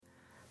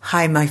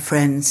Hi, my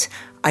friends.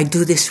 I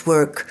do this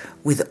work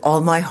with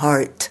all my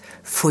heart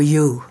for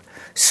you.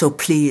 So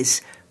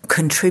please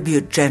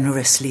contribute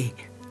generously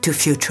to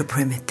Future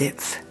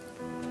Primitive.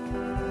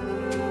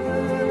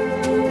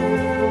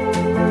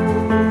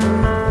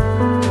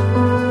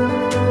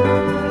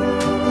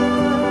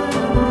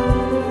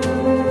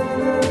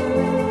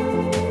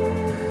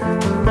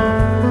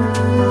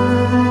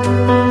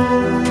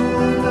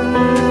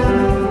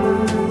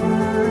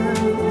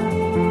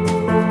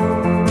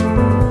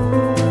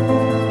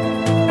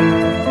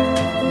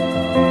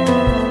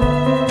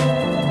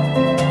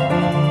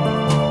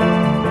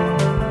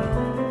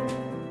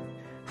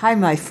 Hi,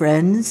 my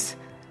friends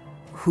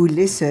who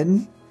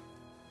listen,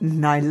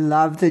 and I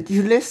love that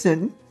you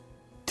listen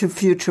to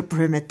Future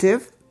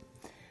Primitive.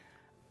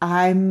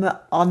 I'm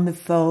on the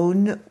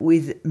phone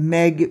with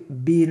Meg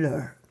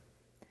Beeler.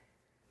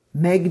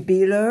 Meg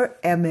Beeler,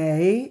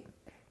 M.A.,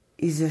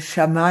 is a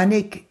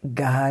shamanic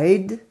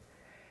guide,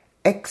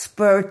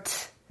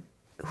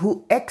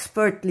 who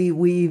expertly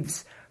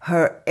weaves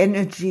her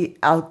energy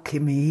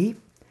alchemy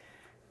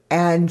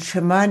and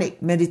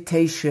shamanic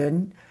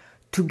meditation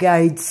to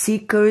guide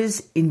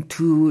seekers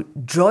into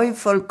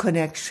joyful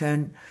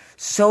connection,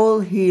 soul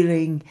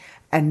healing,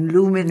 and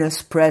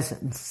luminous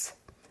presence.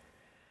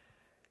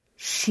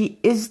 She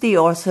is the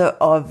author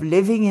of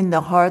Living in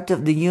the Heart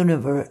of the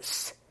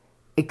Universe,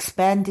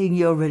 Expanding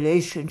Your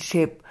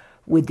Relationship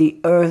with the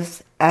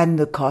Earth and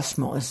the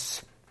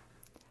Cosmos.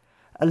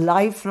 A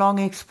lifelong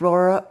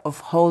explorer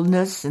of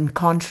wholeness and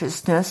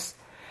consciousness,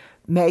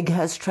 Meg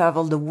has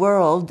traveled the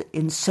world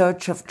in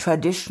search of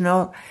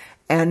traditional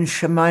and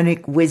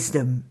shamanic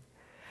wisdom.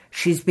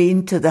 She's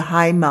been to the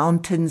high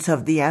mountains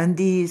of the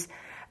Andes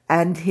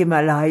and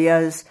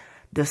Himalayas,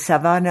 the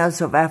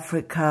savannas of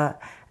Africa,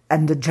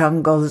 and the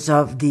jungles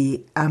of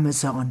the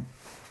Amazon.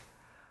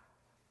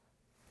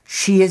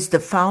 She is the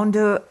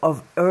founder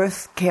of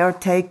Earth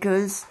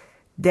Caretakers,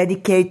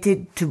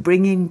 dedicated to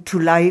bringing to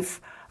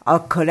life our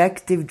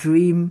collective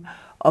dream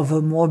of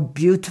a more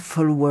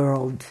beautiful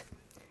world.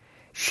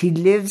 She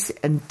lives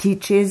and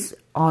teaches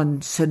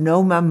on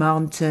Sonoma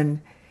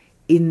Mountain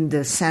in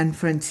the San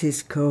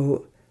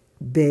Francisco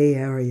Bay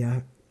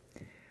Area.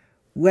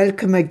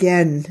 Welcome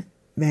again,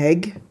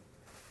 Meg.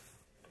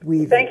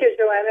 Thank you,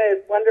 Joanna.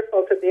 It's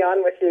wonderful to be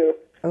on with you.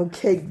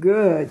 Okay,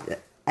 good.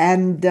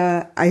 And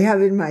I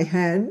have in my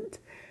hand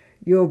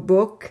your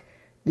book,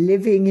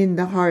 Living in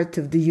the Heart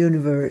of the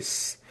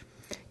Universe,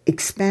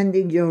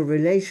 Expanding Your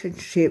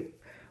Relationship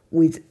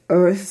with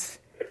Earth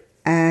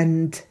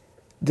and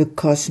the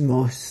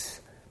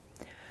Cosmos.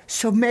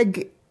 So,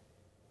 Meg,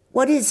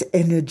 what is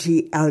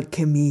energy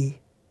alchemy,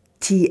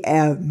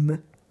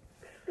 TM?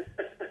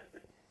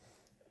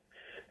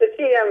 The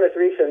TM is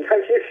recent.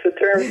 I've used the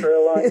term for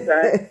a long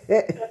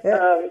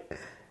time.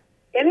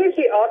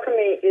 Energy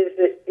alchemy is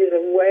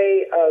a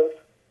way of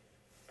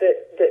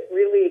that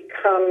really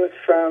comes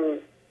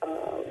from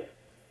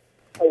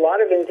a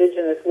lot of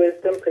indigenous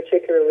wisdom,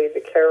 particularly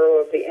the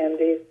Karo of the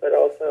Andes, but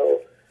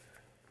also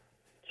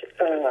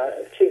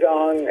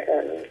Qigong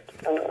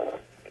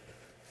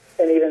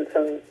and even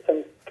some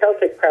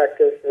Celtic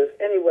practices.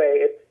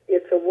 Anyway,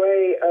 it's a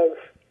way of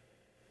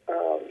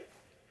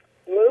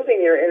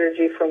moving your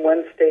energy from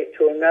one state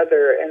to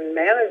another and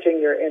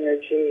managing your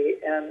energy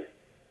and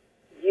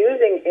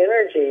using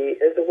energy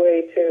as a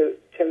way to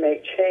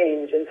make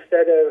change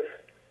instead of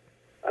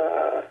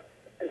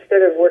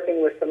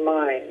working with the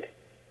mind.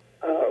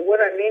 What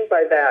I mean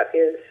by that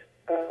is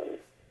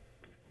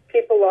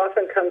people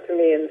often come to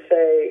me and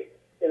say,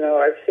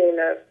 I've seen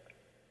a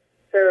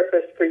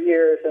therapist for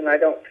years and I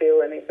don't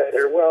feel any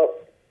better. Well,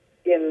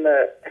 in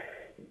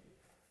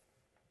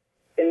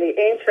the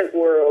ancient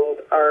world,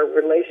 our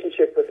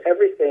relationship with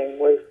everything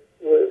was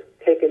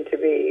taken to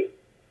be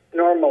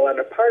normal and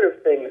a part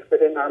of things,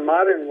 but in our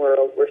modern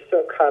world, we're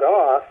so cut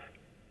off,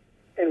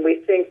 and we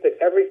think that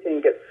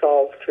everything gets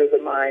solved through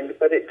the mind,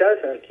 but it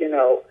doesn't.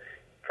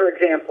 For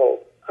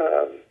example,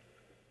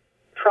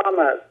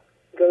 trauma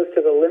goes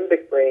to the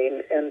limbic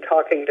brain, and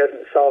talking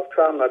doesn't solve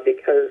trauma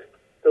because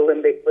the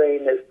limbic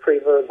brain is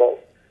pre-verbal.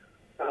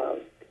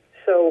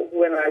 So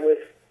when I was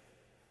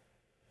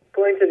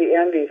going to the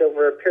Andes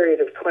over a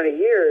period of 20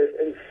 years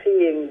and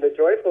seeing the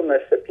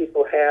joyfulness that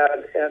people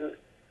had and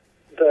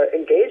the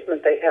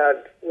engagement they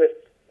had with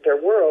their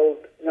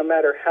world, no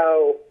matter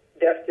how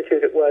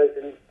destitute it was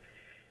in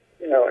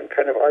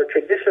kind of our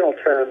traditional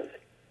terms,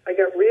 I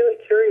got really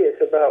curious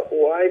about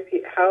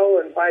how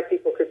and why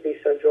people could be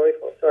so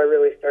joyful. So I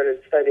really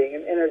started studying,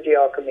 and energy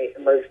alchemy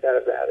emerged out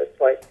of that. It's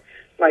like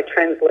my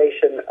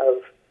translation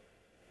of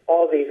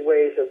all these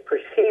ways of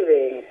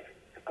perceiving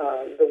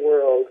the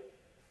world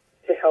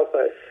to help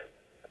us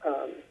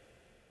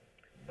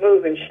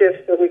move and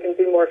shift so we can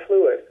be more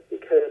fluid.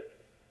 Because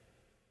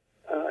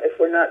if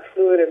we're not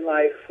fluid in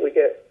life, we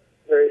get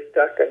very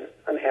stuck and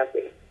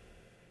unhappy.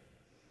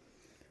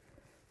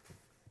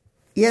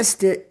 Yes,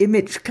 the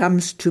image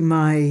comes to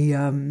my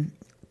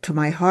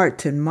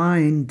heart and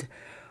mind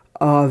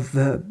of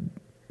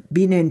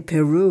being in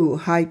Peru,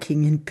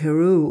 hiking in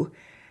Peru,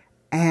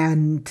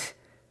 and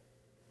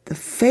the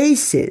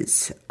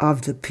faces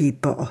of the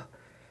people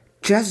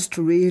just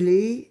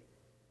really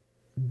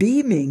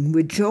beaming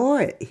with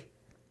joy.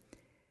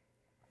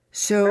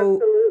 So,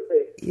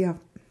 absolutely. Yeah.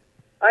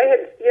 I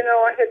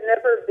had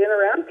never been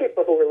around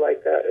people who were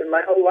like that in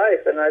my whole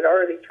life, and I'd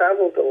already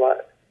traveled a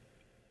lot.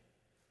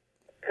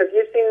 Have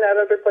you seen that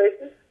other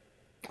places?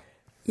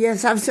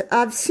 Yes,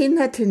 I've seen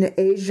that in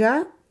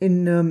Asia,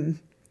 in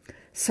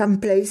some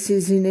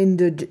places in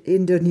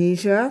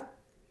Indonesia,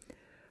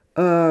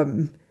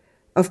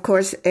 of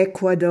course,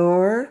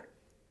 Ecuador.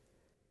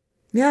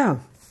 Yeah,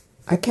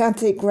 I can't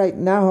think right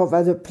now of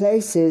other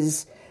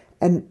places,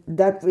 and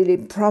that really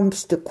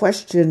prompts the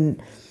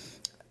question,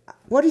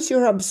 what is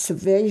your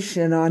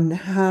observation on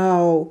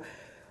how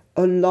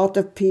a lot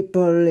of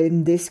people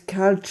in this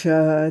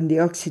culture and the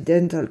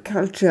Occidental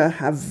culture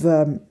have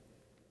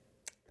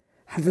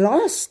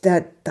lost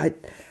that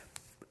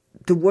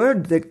the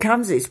word that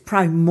comes is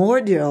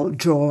primordial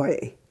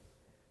joy?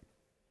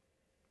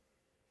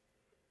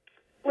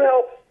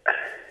 Well,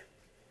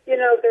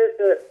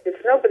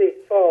 it's nobody's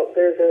fault.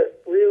 There's a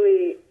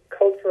really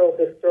cultural,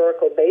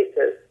 historical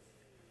basis,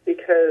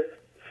 because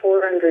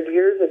 400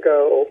 years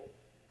ago,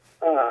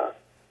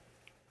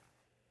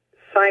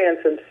 science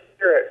and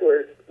spirit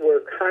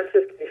were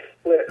consciously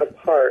split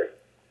apart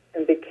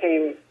and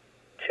became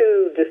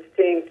two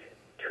distinct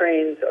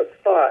trains of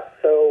thought.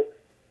 So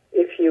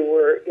if you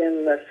were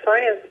in the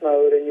science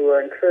mode and you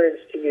were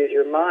encouraged to use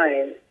your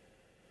mind,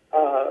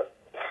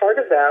 part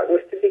of that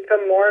was to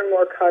become more and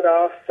more cut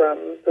off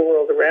from the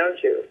world around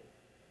you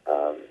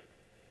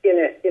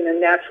in a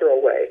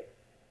natural way.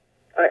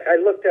 I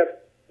looked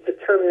up the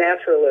term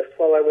naturalist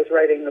while I was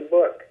writing the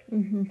book,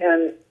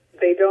 and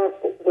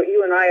what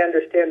you and I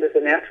understand as a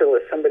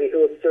naturalist, somebody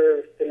who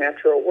observes the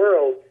natural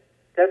world,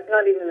 that's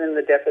not even in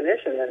the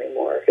definition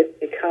anymore. It's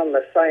become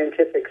a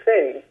scientific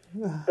thing.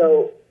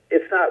 So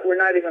we're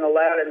not even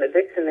allowed in the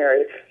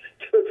dictionary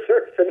to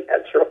observe the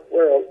natural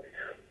world.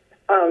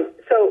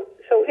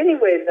 So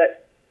anyway,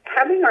 that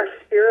having our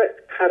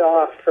spirit cut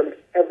off from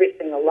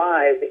everything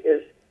alive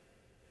is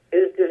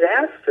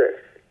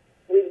disastrous.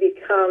 We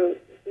become,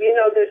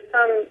 there's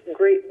some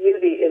great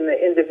beauty in the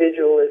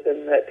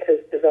individualism that has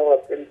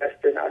developed in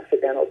Western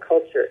Occidental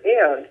culture,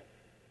 and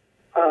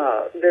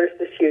there's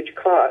this huge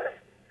cost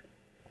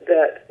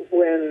that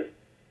when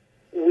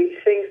we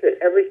think that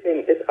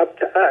everything is up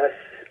to us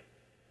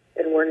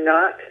and we're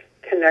not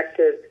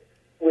connected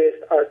with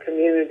our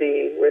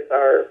community, with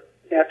our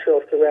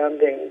natural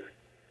surroundings,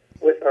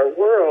 with our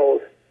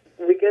world,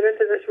 we get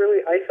into this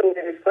really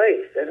isolated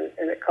place,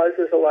 and it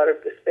causes a lot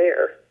of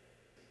despair.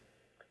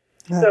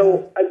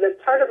 So the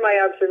part of my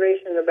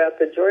observation about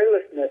the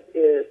joylessness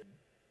is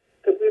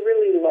that we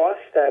really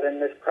lost that in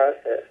this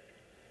process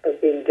of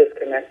being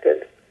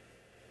disconnected.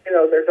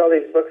 There's all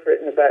these books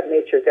written about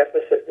nature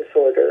deficit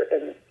disorder,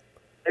 and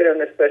they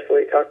don't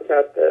especially talk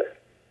about the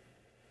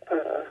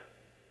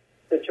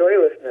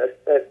joylessness,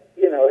 but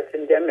it's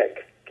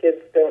endemic.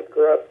 Kids don't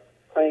grow up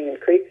playing in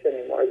creeks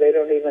anymore. They're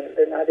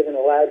not even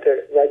allowed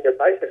to ride their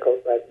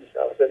bicycles by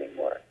themselves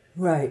anymore.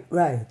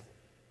 Right.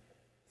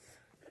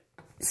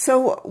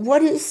 So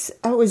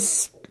I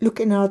was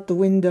looking out the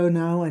window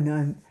now,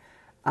 and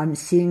I'm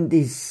seeing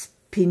these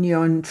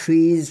pinon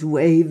trees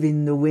wave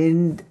in the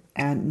wind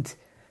and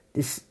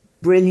this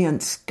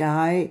brilliant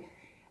sky,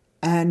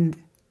 and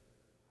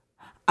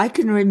I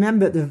can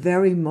remember the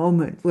very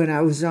moment when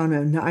I was on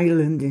an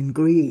island in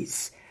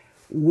Greece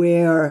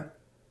where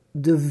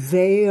the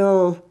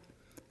veil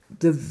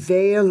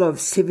of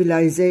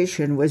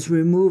civilization was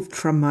removed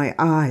from my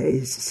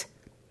eyes.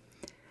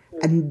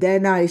 And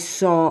then I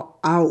saw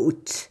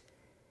out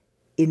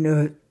in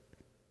a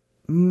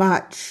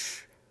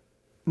much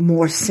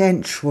more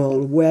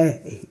sensual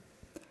way.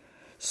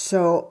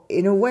 So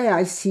in a way,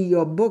 I see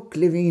your book,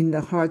 Living in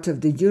the Heart of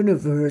the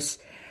Universe,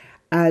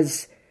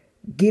 as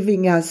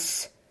giving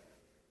us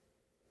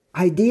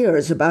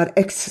ideas about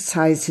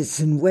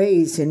exercises and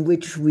ways in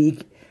which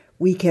we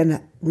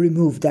can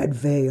remove that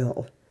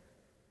veil.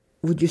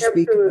 Would you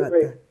speak about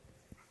that?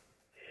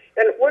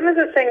 And one of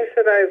the things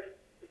that I've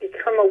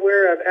become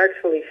aware of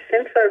actually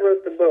since I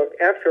wrote the book,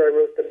 after I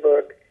wrote the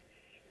book,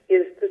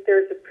 is that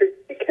there's a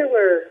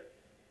particular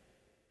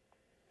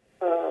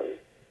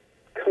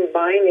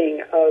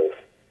combining of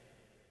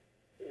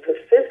the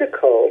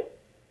physical,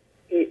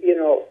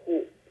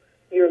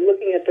 you're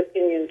looking at the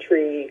pinyon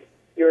tree,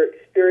 you're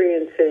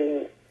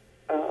experiencing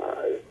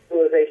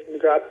civilization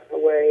dropping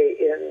away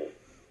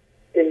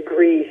in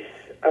Greece,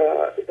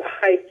 the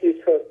hike you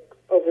took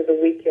over the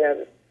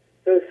weekend,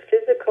 those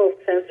physical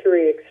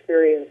sensory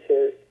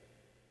experiences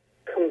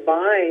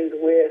combined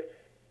with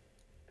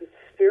the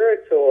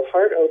spiritual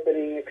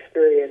heart-opening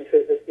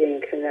experiences of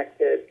being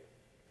connected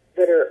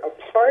that are a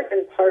part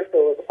and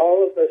parcel of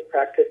all of those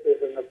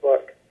practices in the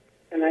book.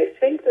 And I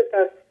think that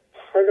that's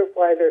part of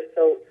why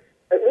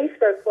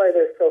that's why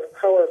they're so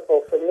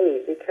powerful for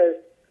me, because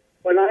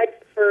when I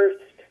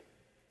first,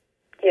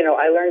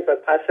 I learned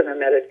Vipassana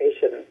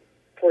meditation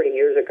 40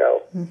 years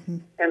ago,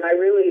 and I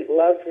really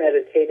loved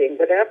meditating,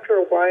 but after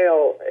a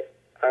while,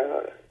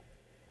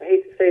 I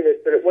hate to say this,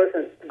 but it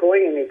wasn't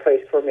going any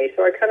place for me,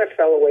 so I kind of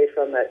fell away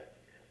from it.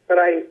 But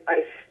I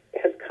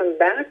have come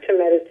back to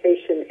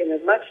meditation in a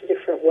much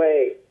different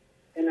way,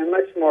 in a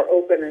much more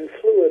open and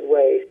fluid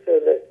way, so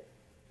that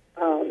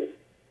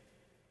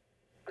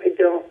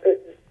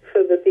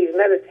so that these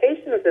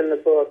meditations in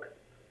the book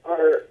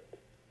are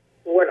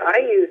what I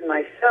use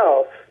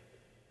myself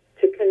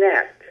to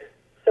connect.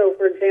 So,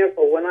 for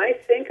example, when I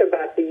think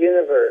about the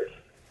universe,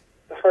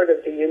 the heart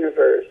of the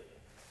universe,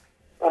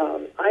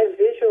 I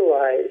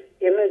visualize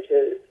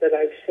images that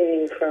I've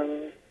seen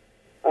from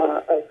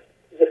of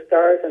the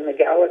stars and the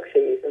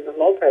galaxies and the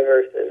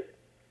multiverses,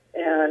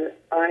 and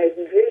I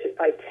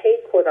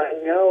take what I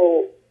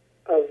know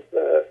of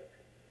the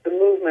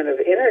movement of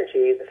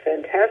energy, the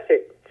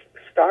fantastic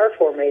star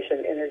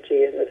formation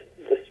energy and the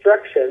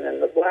destruction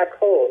and the black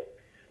holes.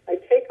 I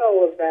take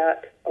all of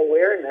that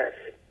awareness,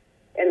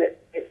 and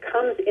it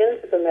comes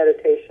into the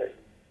meditation.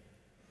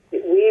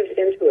 It weaves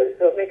into it,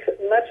 so it makes it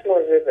much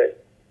more vivid,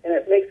 and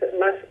it makes it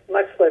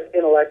much less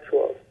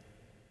intellectual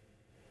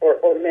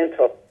or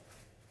mental.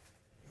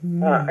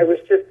 I was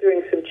just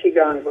doing some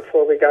qigong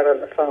before we got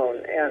on the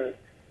phone, and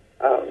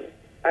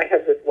I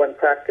have this one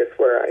practice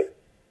where I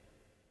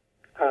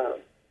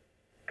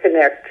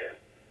connect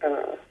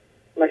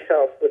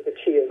myself with the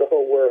chi of the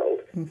whole world.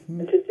 Mm-hmm.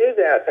 And to do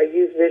that, I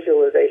use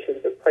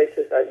visualizations of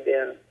places I've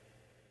been,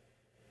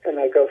 and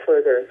I go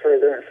further and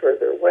further and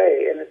further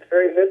away, and it's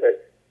very vivid.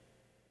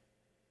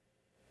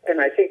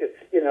 And I think it's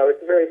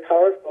very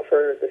powerful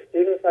for the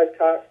students I've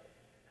taught.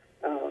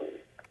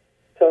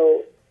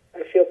 So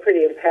I feel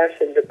pretty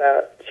impassioned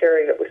about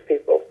sharing it with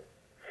people.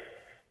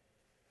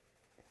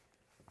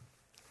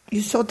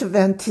 You sort of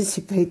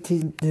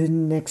anticipated the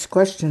next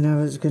question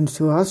I was going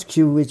to ask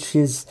you, which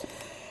is,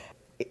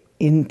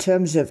 in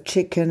terms of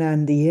chicken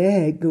and the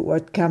egg,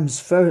 what comes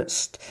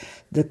first?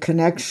 The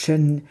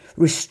connection,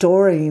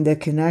 restoring the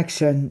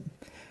connection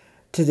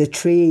to the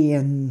tree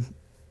and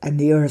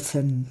the earth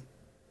and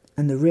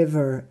the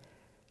river,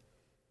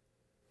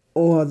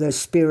 or the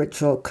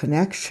spiritual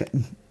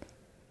connection?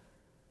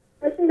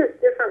 I think it's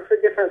different for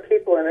different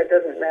people, and it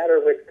doesn't matter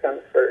which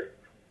comes first.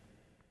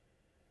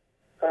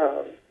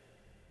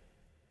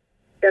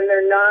 And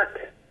they're not,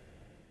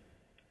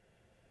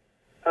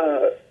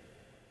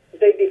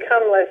 they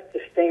become less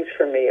distinct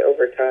for me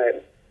over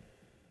time.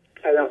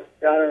 I don't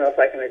know if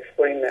I can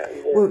explain that.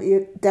 Well,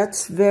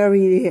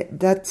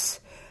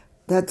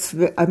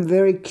 I'm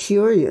very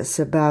curious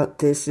about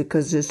this,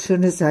 because as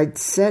soon as I'd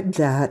said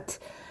that,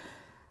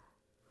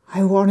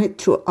 I wanted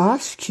to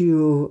ask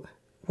you,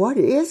 what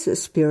is a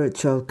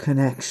spiritual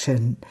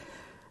connection?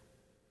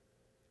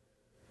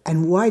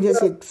 And why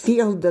does it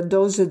feel that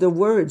those are the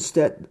words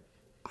that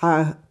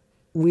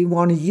we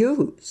want to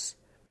use?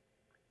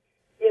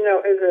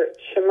 As a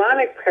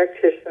shamanic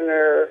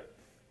practitioner,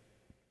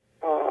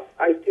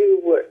 I do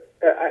what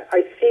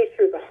I see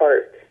through the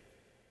heart.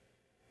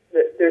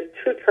 There's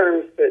two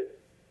terms that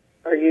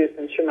are used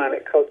in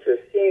shamanic culture: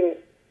 seeing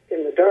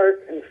in the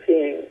dark and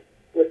seeing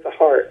with the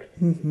heart.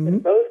 Mm-hmm.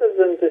 And both of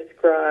them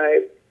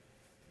describe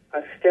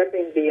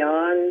stepping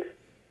beyond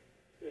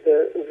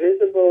the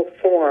visible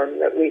form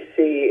that we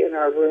see in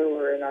our room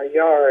or in our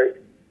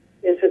yard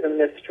into the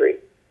mystery.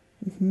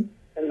 Mm-hmm.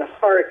 And the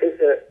heart is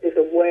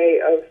a way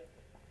of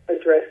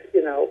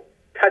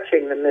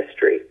touching the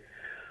mystery.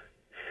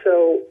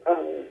 So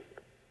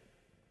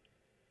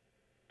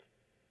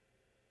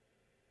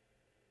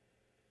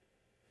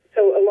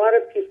a lot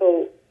of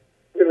people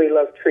really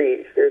love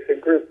trees. There's a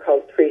group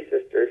called Tree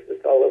Sisters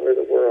that's all over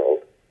the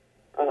world.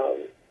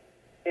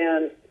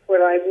 And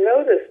what I've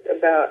noticed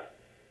about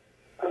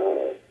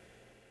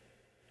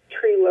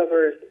tree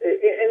lovers,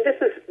 and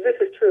this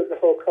is true of the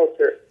whole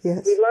culture.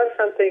 Yes. We love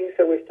something,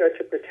 so we start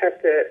to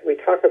protect it. We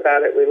talk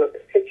about it. We look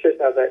at pictures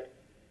of it.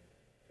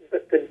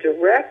 But the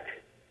direct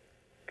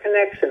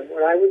connection,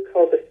 what I would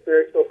call the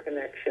spiritual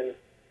connection,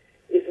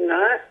 is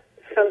not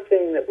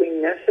something that we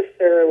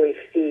necessarily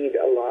feed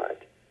a lot.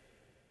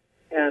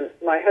 And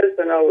my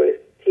husband always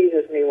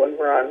teases me when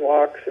we're on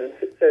walks and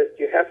says,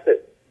 "You have to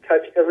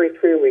touch every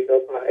tree we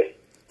go by."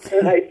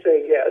 And I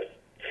say yes,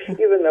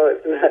 even though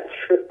it's not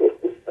true.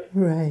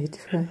 Right.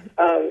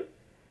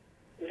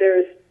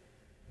 There's,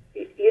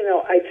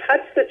 I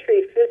touch the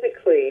tree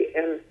physically,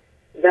 and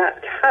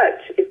that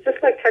touch, it's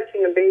just like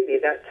touching a baby.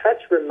 That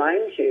touch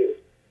reminds you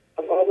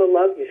of all the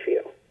love you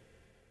feel.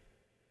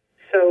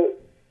 So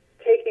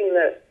taking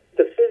the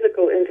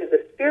physical into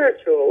the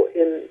spiritual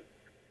in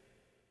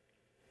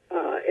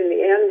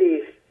the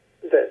Andes,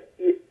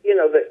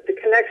 the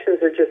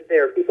connections are just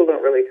there. People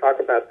don't really talk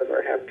about them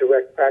or have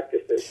direct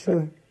practices.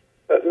 Sure.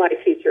 But my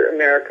teacher,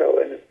 Americo,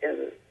 and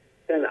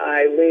then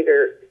I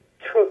later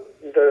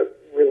took the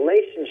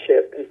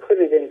relationship and put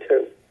it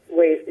into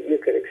ways that you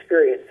could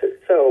experience it.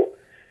 So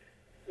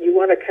you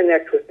want to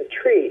connect with the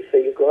tree. So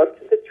you go up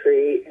to the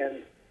tree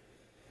and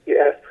you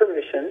ask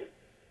permission.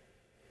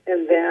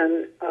 And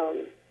then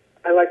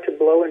I like to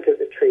blow into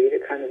the tree to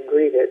kind of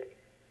greet it.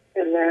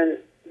 And then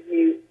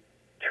you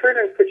turn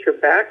and put your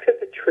back to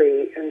the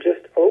tree and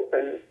just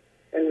open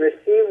and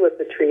receive what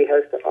the tree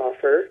has to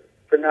offer.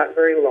 for not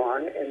very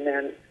long, and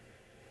then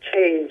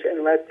change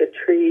and let the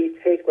tree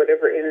take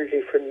whatever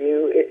energy from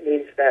you it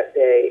needs that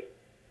day.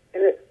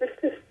 And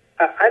it's just,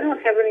 I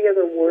don't have any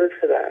other word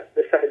for that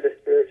besides the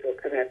spiritual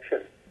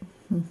connection.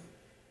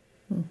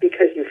 Mm-hmm.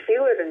 Because you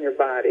feel it in your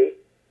body,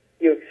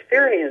 you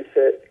experience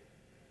it,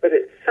 but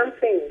it's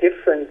something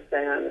different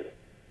than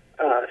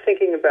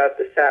thinking about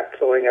the sap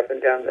flowing up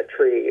and down the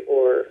tree,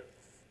 or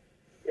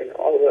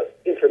all the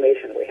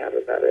information we have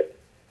about it.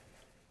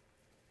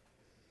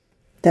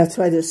 That's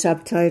why the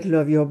subtitle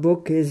of your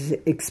book is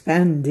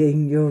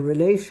Expanding Your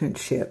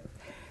Relationship.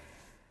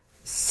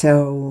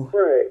 So...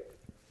 Right.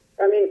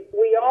 I mean,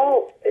 we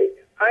all...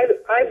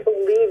 I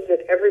believe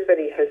that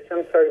everybody has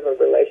some sort of a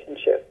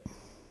relationship.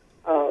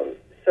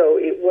 So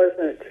it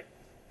wasn't...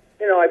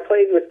 I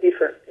played with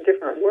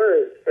different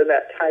words for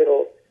that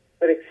title,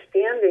 but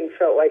expanding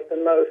felt like the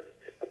most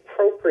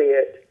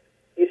appropriate.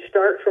 You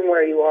start from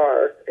where you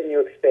are, and you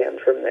expand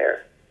from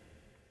there.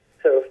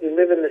 So if you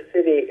live in the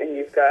city and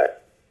you've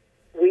got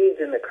weeds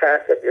in the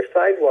crack of your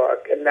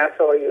sidewalk, and that's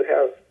all you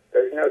have,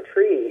 there's no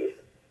trees,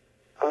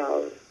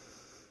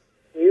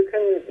 you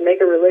can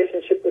make a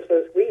relationship with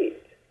those weeds.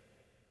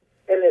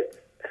 And it's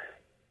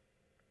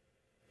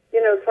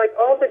like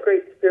all the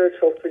great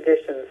spiritual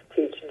traditions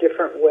teach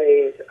different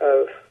ways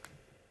of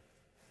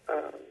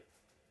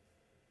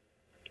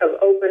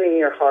opening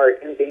your heart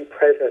and being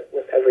present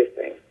with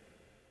everything.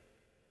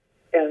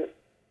 And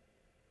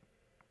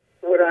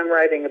what I'm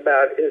writing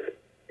about is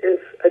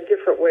a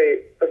different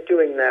way of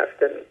doing that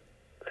than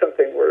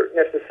something we're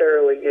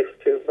necessarily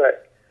used to,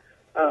 but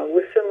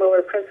with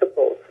similar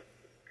principles.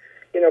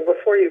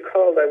 Before you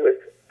called,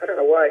 I don't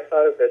know why I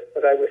thought of this,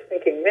 but I was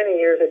thinking many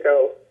years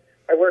ago,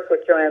 I worked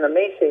with Joanna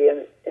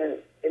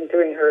in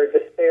doing her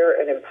despair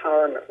and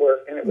empowerment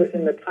work, and it was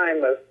in the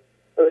time of,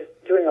 I was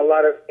doing a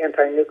lot of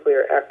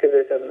anti-nuclear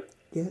activism,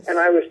 yes. And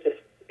I was just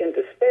in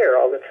despair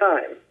all the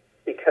time,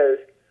 because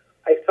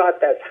I thought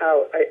that's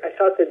how, I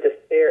thought the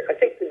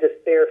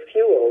despair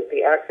fueled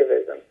the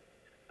activism.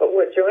 But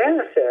what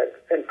Joanna said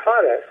and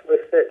taught us was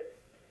that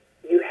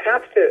you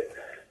have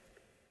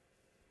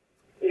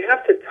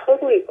to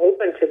totally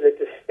open to the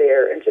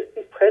despair and just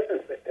be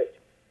present with it.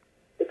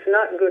 It's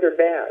not good or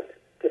bad.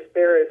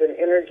 Despair is an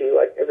energy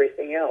like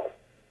everything else.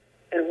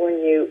 And when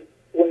you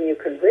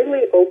can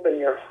really open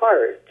your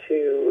heart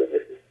to,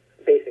 this is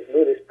basic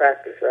Buddhist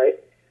practice, right?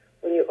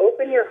 When you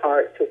open your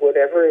heart to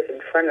whatever is in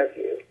front of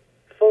you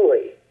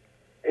fully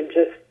and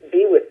just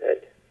be with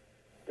it,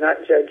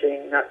 not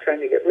judging, not trying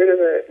to get rid of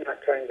it,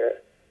 not trying to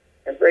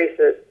embrace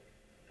it,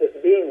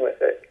 just being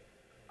with it,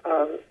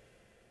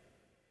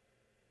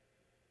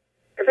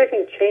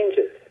 everything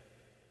changes.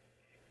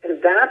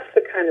 And that's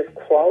the kind of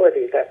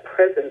quality, that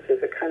presence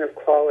is the kind of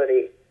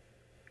quality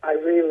I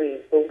really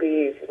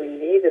believe we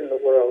need in the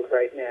world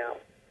right now.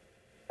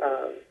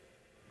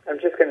 I'm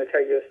just going to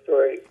tell you a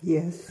story.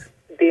 Yes.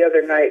 The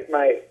other night,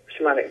 my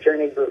shamanic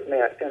journey group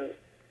met, and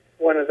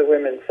one of the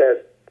women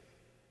said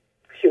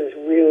she was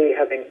really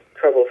having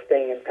trouble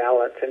staying in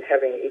balance and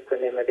having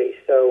equanimity.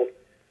 So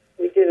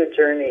we did a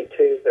journey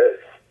to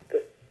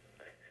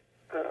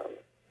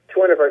to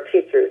one of our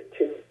teachers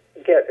to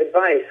get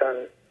advice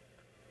on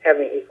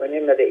having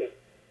equanimity.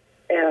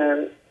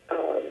 And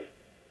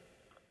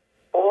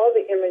all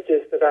the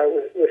images that I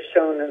was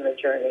shown in the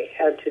journey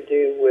had to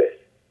do with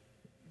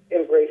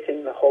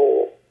embracing the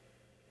whole.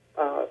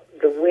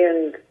 The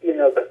wind,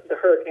 the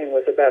hurricane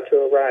was about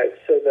to arrive,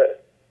 so the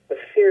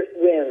fierce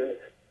winds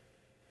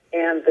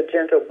and the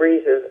gentle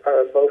breezes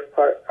are both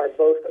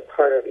a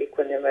part of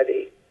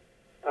equanimity.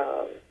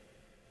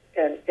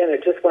 And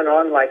it just went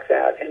on like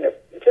that, and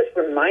it just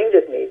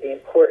reminded me the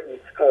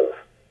importance of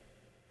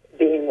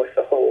being with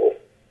the whole.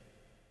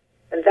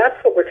 And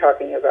that's what we're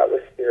talking about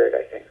with spirit,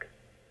 I think.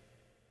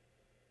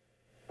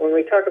 When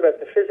we talk about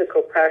the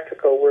physical,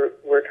 practical,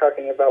 we're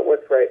talking about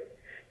what's right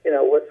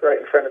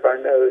in front of our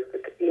nose,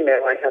 the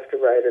email I have to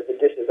write, or the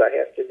dishes I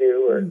have to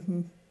do, or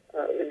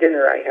the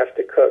dinner I have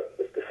to cook.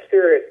 But the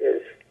spirit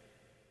is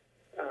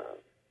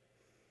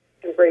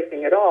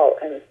embracing it all.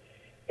 And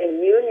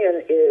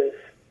union is,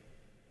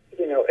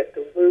 at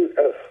the root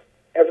of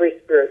every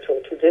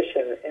spiritual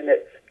tradition, and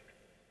it's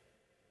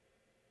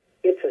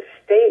a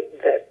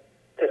state that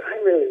I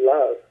really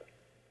love,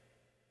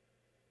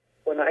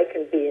 when I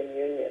can be in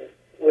union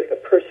with a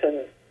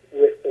person,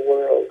 with the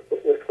world,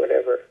 with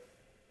whatever.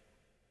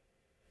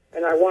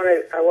 And I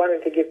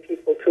wanted to give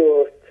people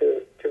tools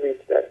to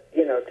reach that,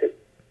 to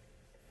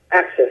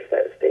access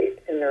that state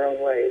in their own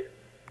ways.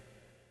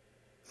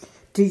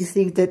 Do you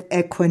think that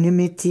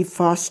equanimity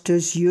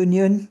fosters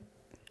union?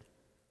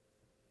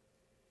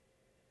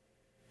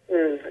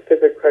 That's a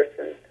good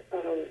question.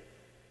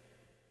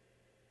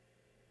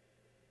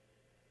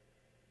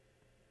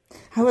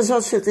 I was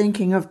also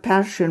thinking of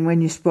passion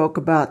when you spoke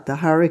about the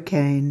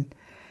hurricane,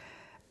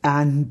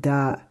 and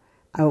I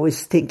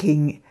was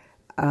thinking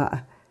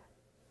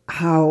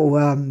how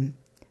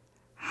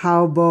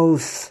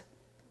both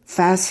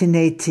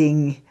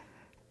fascinating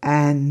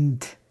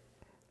and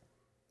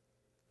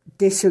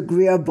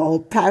disagreeable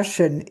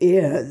passion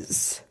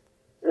is.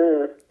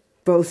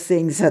 both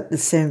things at the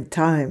same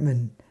time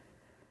and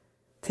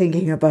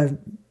thinking about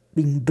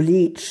being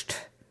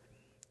bleached.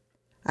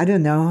 I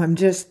don't know. I'm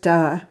just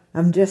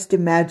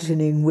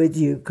imagining with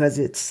you because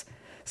it's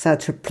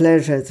such a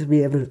pleasure to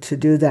be able to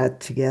do that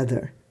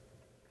together.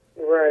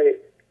 Right.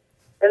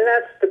 And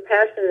the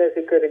Passion is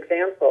a good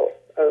example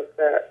of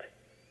that.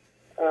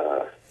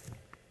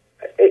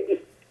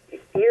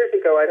 Years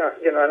ago, I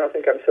don't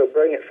think I'm so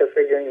brilliant for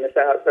figuring this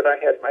out, but I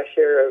had my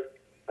share of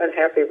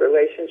unhappy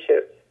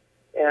relationships.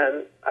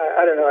 And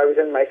I don't know, I was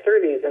in my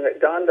 30s, and it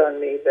dawned on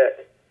me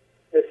that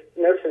this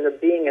notion of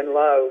being in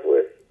love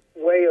was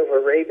way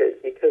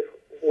overrated, because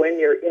when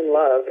you're in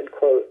love, in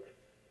quotes,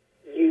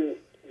 you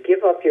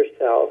give up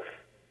yourself,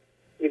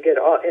 you get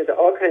into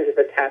all kinds of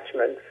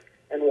attachments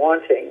and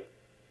wanting,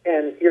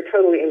 and you're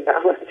totally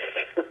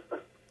imbalanced.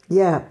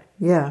 Yeah.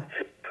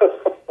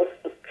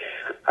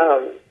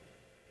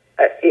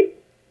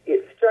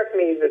 It struck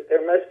me that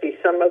there must be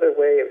some other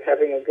way of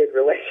having a good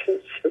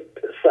relationship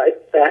besides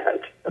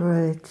that.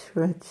 Right. I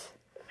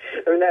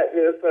mean,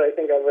 that's what I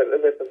think of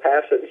with the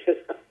Passion,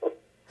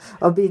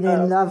 Or being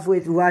in love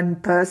with one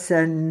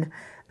person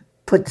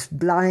puts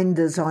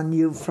blinders on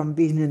you from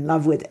being in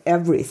love with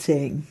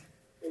everything.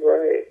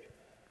 Right.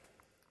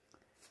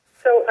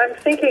 So I'm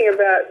thinking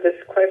about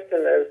this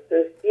question of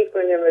does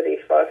equanimity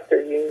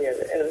foster union?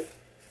 And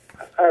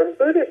our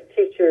Buddhist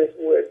teachers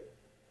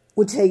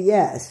would say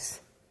yes.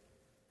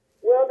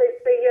 Well, they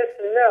say yes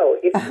and no.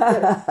 If you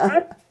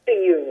touch the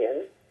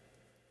union,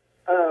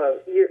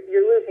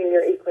 you're losing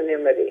your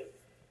equanimity.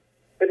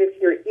 But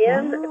if you're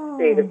in a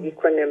state of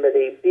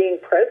equanimity, being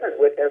present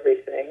with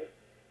everything,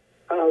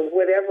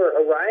 whatever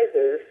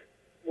arises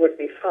would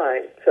be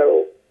fine.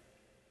 So,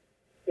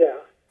 yeah,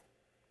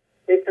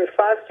 it can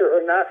foster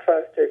or not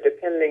foster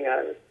depending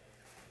on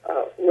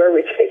where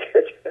we take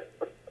it.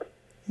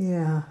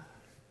 Yeah.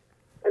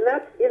 And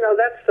that's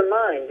the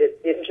mind.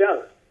 It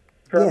jumps.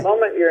 For a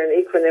moment, you're in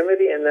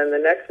equanimity, and then the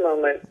next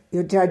moment,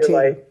 you're judging.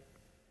 You're like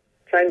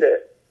trying to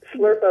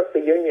slurp up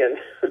the union.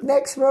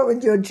 Next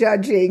moment, you're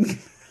judging.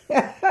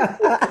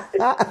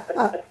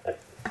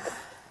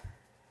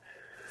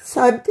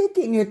 So I'm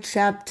picking a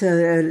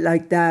chapter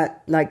like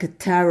that, like a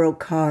tarot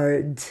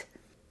card.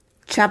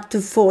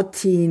 Chapter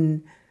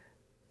 14,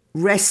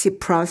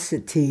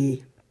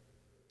 Reciprocity.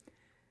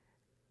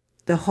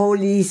 The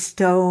Holy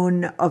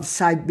Stone of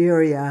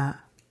Siberia.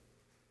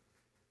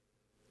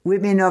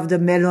 Women of the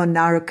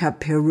Melonarca,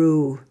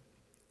 Peru.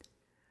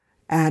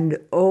 And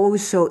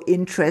also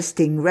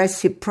interesting,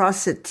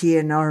 reciprocity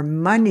in our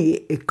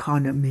money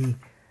economy.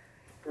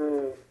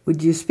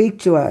 Would you speak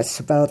to us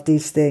about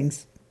these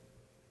things?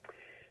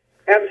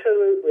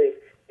 Absolutely.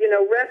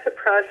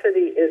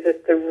 Reciprocity is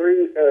at the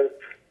root of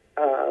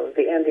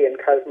the Andean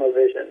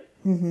cosmovision.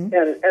 Mm-hmm.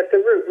 And at the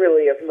root,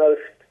 really, of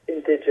most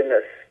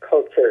indigenous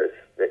cultures.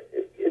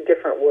 A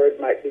different word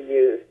might be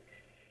used.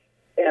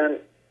 And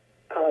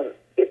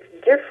it's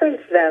different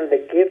than the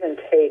give and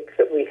take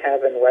that we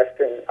have in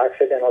Western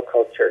Occidental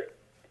culture.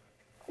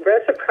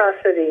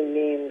 Reciprocity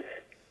means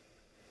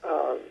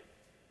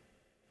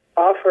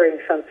offering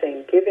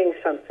something, giving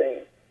something,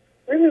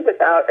 really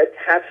without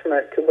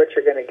attachment to what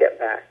you're going to get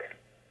back.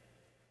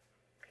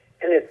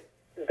 And it's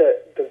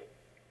the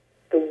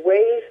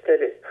ways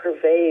that it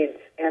pervades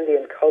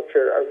Andean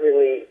culture are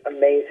really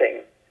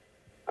amazing.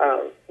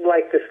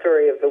 Like the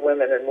story of the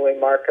women in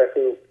Muimarca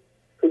who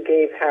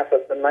gave half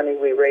of the money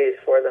we raised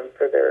for them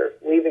for their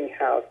leaving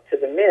house to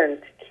the men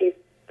to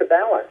keep the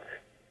balance.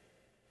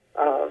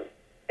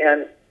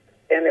 And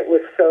it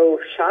was so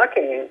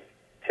shocking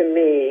to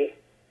me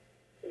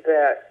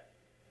that,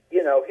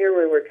 here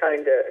we were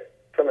trying to,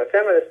 from a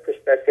feminist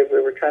perspective,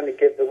 we were trying to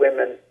give the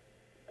women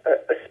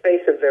a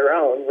space of their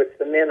own, which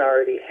the men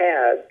already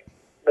had,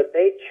 but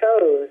they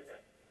chose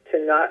to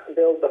not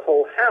build the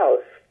whole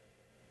house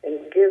and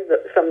give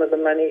some of the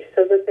money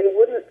so that they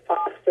wouldn't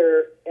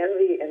foster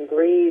envy and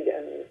greed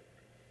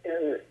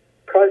and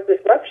cause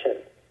disruption.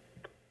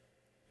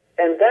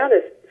 And that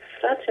is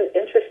such an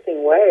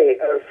interesting way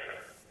of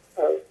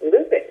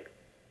living.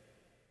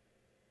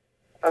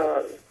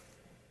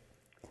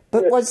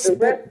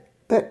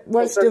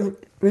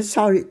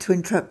 Sorry to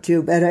interrupt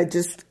you, but I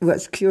just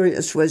was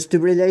curious, was the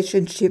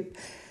relationship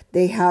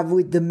they have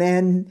with the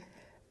men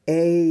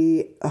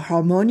a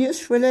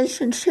harmonious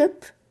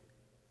relationship?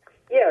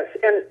 Yes,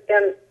 and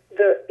in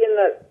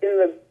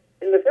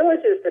the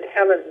villages that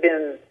haven't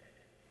been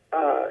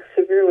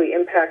severely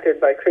impacted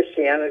by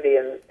Christianity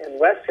and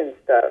Western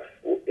stuff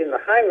in the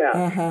high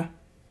mountains,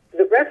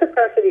 the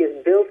reciprocity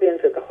is built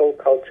into the whole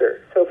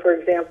culture. So, for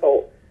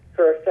example,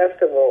 for a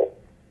festival,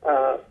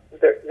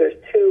 there's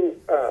two.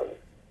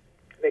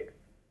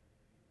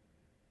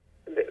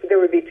 There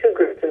would be two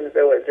groups in the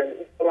village, and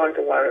you belong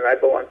to one, and I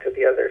belong to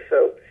the other.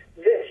 So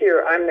this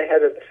year, I'm the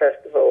head of the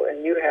festival,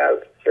 and you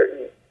have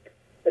certain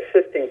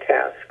assisting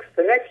tasks.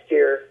 The next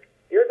year,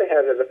 you're the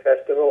head of the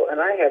festival,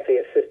 and I have the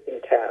assisting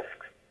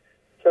tasks.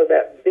 So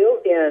that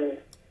built-in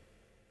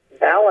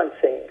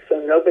balancing, so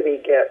nobody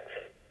gets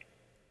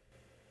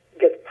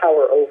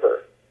power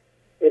over.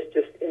 is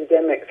just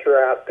endemic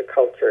throughout the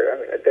culture. I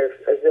mean, there's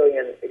a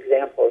zillion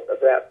examples of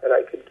that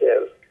I could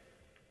give.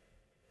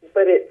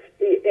 But it's,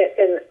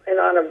 and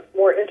on a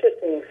more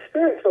interesting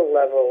spiritual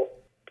level,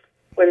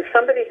 when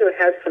somebody who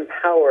has some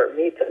power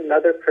meets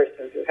another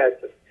person who has,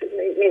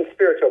 it means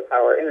spiritual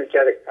power,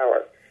 energetic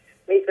power,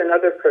 meets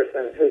another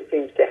person who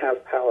seems to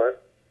have power,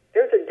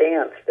 there's a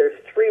dance. There's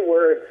 3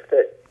 words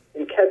that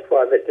in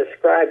Quechua that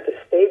describe the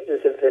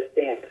stages of this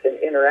dance and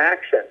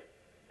interaction.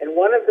 And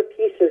one of the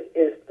pieces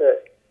is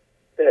that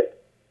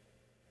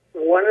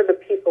one of the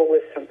people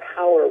with some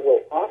power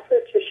will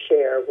offer to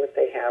share what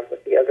they have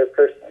with the other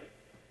person.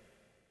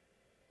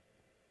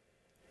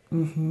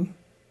 Mm-hmm.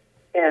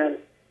 And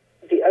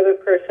the other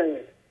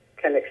person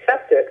can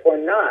accept it or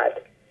not.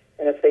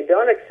 And if they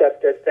don't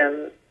accept it,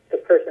 then the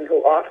person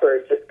who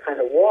offered just kind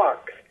of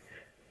walks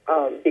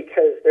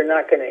because they're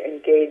not going to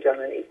engage on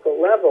an equal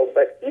level.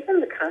 But even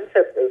the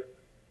concept of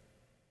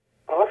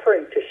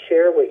offering to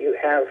share what you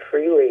have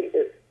freely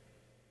is,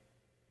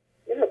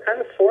 kind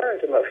of foreign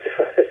to most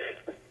of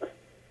us.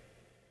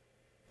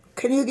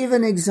 Can you give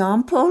an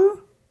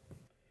example?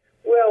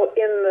 Well,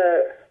 in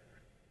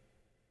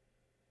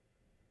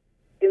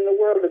the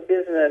world of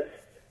business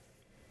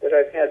that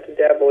I've had to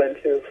dabble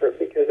into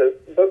because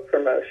of book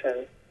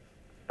promotion,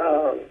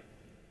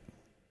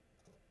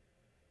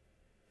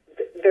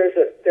 there's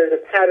a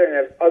pattern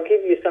of I'll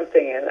give you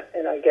something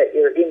and I get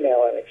your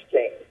email in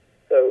exchange.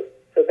 So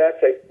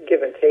that's a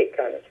give and take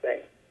kind of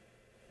thing.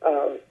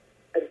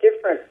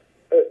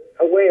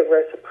 A way of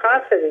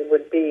reciprocity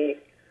would be,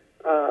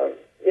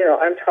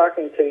 I'm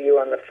talking to you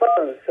on the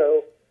phone,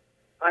 so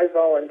I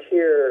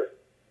volunteer,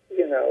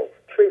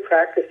 3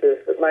 practices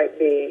that might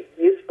be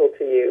useful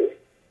to you,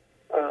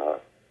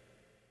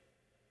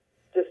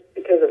 just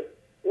because of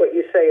what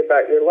you say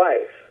about your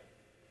life.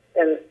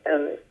 And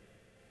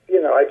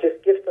I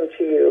just gift them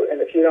to you,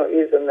 and if you don't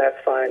use them,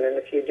 that's fine, and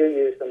if you do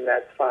use them,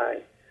 that's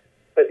fine.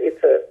 But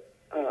it's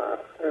I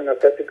don't know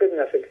if that's a good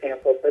enough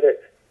example, but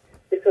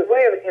it's a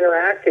way of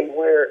interacting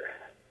where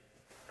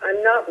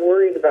I'm not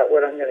worried about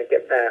what I'm going to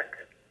get back.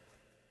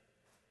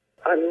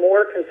 I'm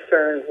more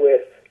concerned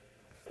with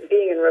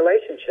being in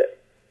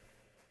relationship.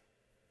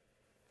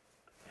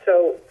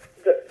 So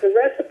the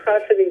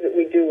reciprocity that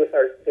we do with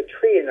the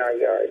tree in our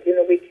yard,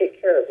 we take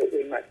care of it.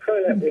 We might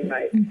prune it, we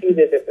might feed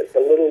it if it's a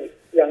little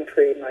young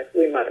tree,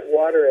 we might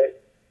water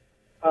it.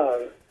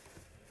 And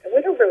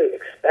we don't really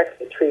expect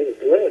the tree to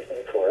do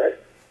anything for us.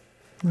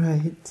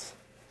 Right.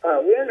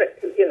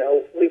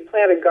 We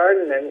plant a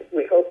garden and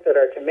we hope that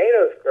our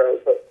tomatoes grow,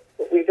 but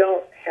we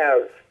don't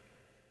have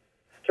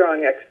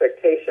strong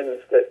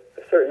expectations that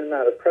a certain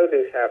amount of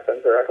produce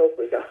happens, or I hope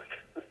we don't.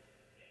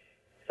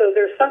 So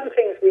there's some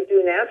things we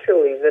do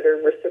naturally that are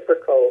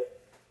reciprocal,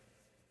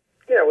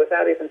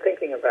 without even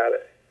thinking about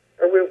it.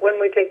 Or when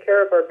we take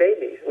care of our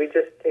babies, we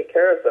just take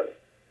care of them.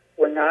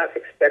 We're not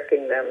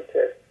expecting them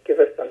to give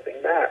us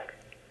something back.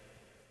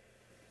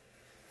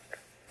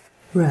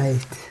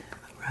 Right.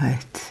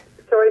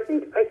 So I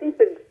think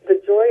that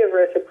the joy of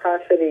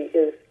reciprocity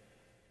is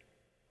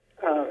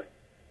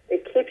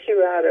it keeps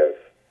you out of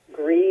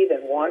greed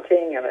and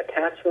wanting and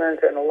attachment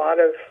and a lot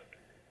of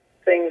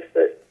things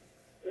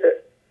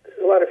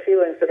a lot of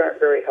feelings that aren't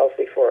very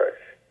healthy for us.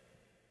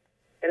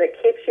 And it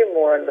keeps you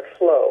more in the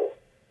flow.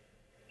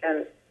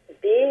 And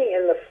being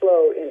in the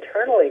flow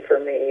internally for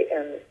me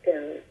and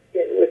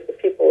with the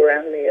people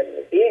around me and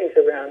the beings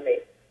around me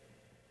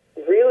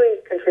really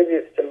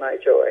contributes to my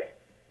joy.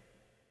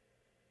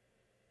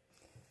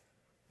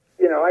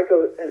 I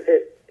go and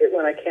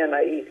when I can,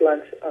 I eat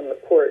lunch on the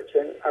porch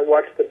and I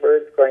watch the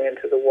birds going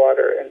into the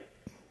water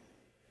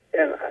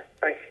and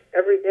I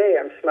every day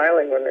I'm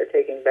smiling when they're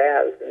taking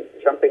baths and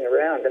jumping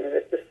around. I mean,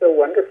 it's just so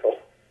wonderful.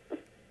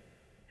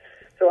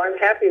 So I'm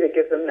happy to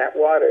give them that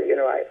water.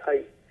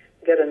 I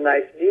get a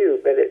nice view,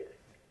 but it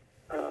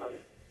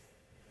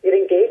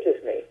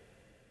engages me.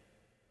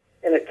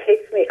 And it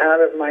takes me out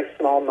of my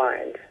small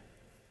mind,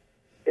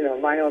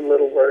 my own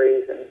little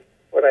worries and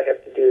what I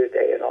have to do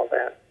today and all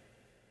that.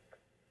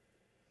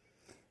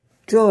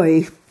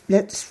 Joy.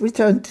 Let's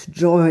return to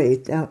joy.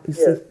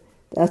 Yes.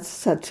 That's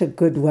such a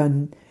good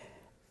one.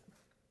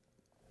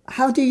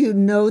 How do you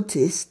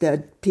notice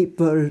that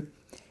people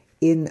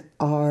in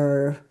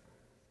our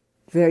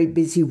very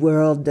busy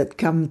world that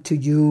come to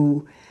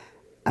you,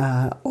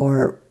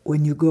 or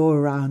when you go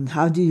around,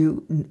 how do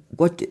you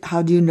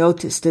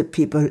notice that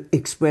people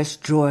express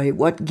joy?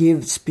 What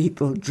gives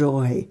people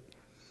joy?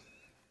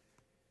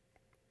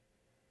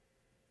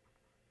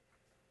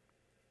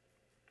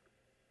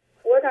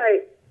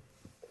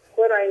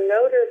 What I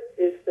notice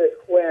is that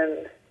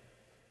when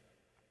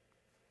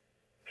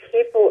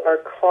people are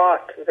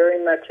caught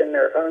very much in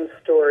their own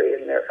story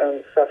and their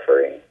own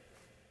suffering,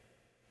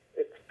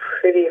 it's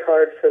pretty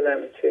hard for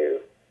them to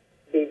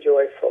be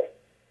joyful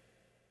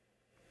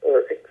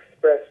or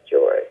express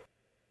joy.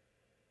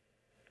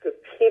 The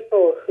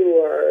people who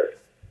are...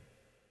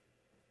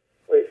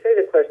 Wait, say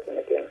the question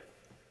again.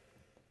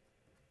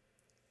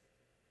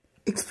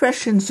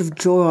 Expressions of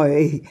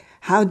joy.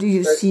 How do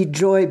you see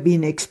joy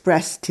being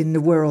expressed in the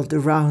world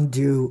around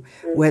you,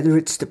 whether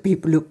it's the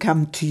people who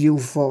come to you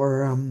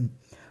for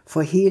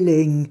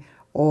healing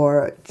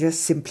or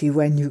just simply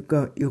when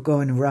you're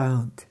going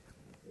around?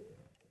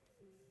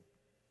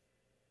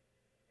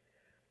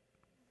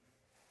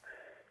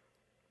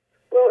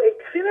 Well,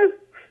 it's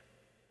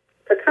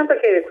a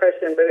complicated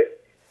question, but it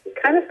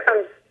kind of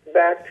comes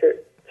back to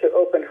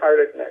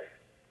open-heartedness.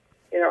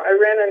 You know, I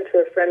ran into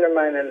a friend of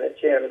mine in the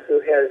gym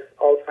who has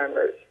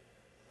Alzheimer's,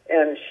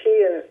 and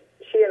she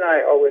and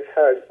I always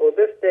hugged. Well,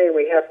 this day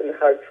we happened to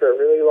hug for a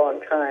really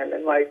long time,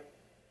 and like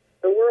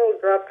the world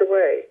dropped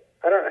away.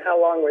 I don't know how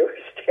long we were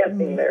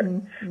standing there,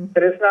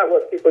 but it's not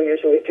what people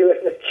usually do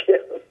in the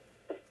gym.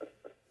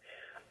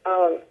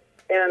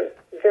 And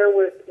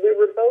we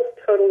were both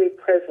totally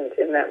present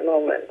in that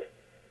moment.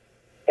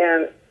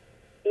 And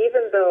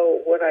even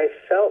though what I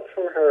felt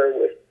from her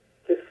was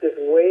just this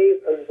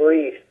wave of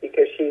grief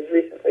because she's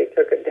recently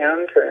took a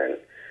downturn,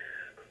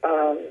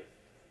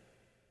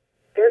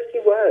 there she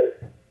was,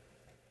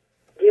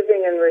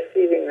 giving and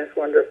receiving this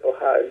wonderful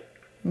hug.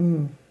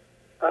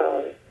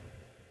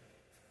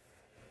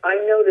 I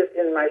noticed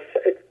in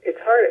myself, it's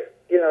hard,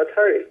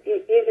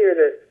 easier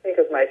to think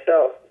of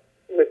myself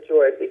with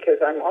joy because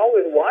I'm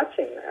always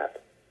watching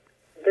that.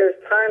 There's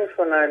times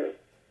when I'm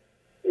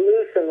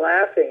loose and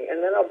laughing,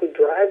 and then I'll be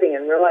driving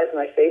and realize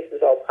my face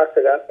is all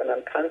puckered up and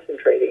I'm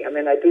concentrating. I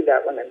mean, I do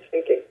that when I'm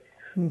thinking.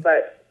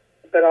 But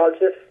I'll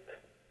just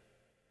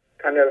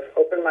kind of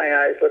open my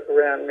eyes, look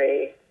around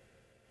me,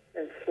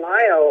 and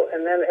smile,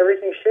 and then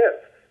everything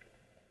shifts.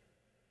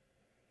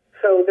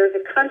 So there's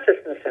a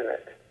consciousness in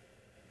it.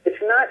 It's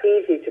not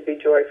easy to be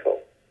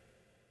joyful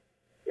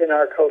in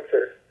our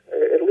culture.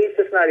 At least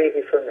it's not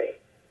easy for me.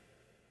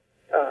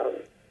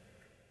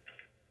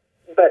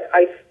 But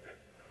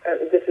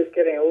this is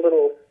getting a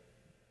little...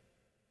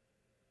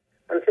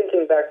 I'm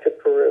thinking back to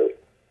Peru.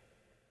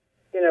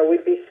 You know,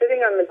 we'd be sitting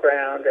on the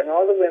ground, and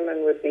all the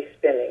women would be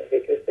spinning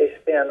because they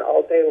spin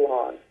all day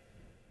long.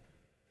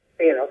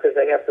 You know, because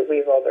they have to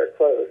weave all their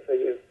clothes, so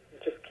you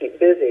just keep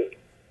busy.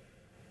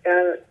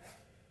 And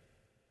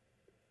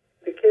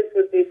the kids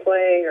would be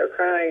playing or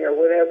crying or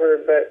whatever,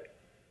 but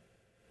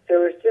there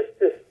was just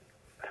this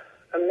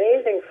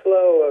amazing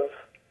flow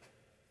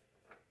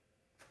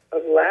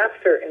of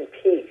laughter and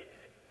peace.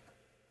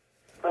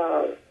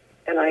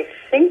 And I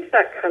think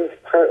that comes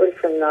partly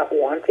from not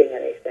wanting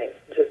anything,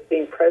 just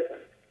being present.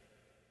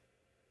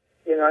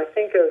 You know, I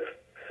think of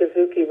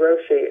Suzuki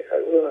Roshi,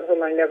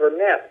 whom I never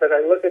met, but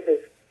I look at his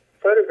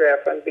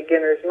photograph on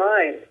Beginner's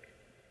Mind,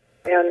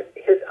 and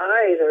his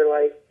eyes are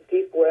like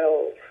deep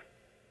wells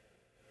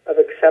of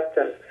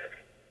acceptance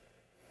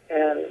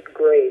and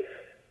grace.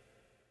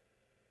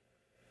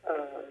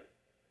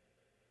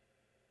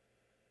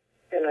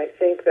 And I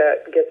think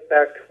that gets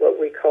back to what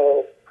we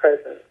call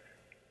presence.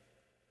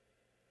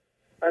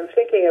 I'm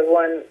thinking of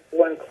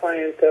one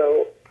client,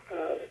 though,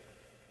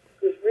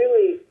 who's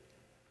really,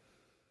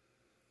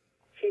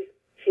 she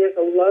has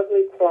a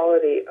lovely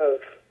quality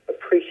of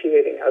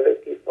appreciating other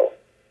people.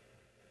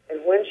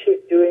 And when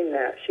she's doing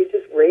that, she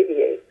just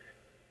radiates.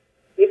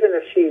 Even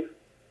if she,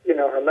 you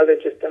know, her mother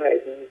just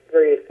dies and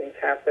various things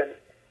happen,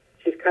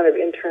 she's kind of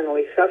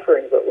internally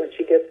suffering. But when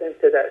she gets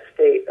into that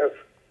state of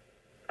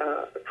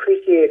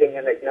appreciating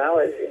and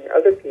acknowledging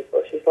other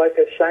people, she's like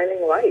a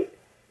shining light.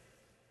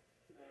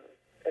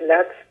 And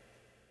that's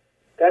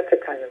a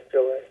kind of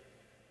joy.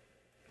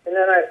 And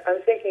then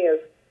I'm thinking of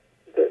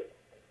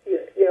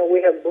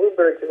we have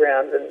bluebirds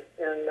around, and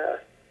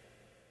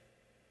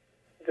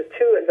the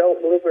two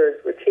adult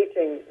bluebirds were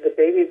teaching the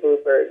baby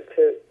bluebird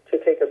to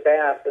take a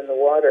bath in the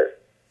water,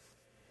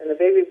 and the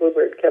baby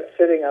bluebird kept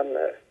sitting on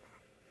the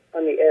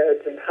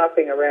edge and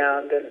hopping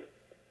around, and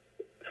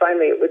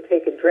finally it would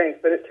take a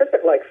drink, but it took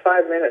it like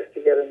 5 minutes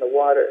to get in the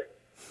water,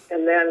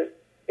 and then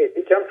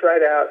it jumped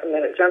right out, and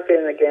then it jumped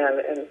in again,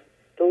 and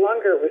the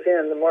longer it was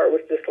in, the more it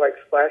was just like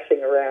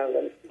splashing around,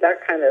 and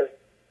that kind of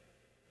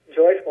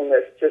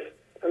joyfulness just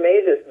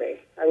amazes me.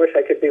 I wish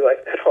I could be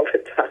like that all the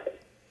time.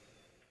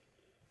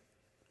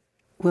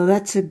 Well,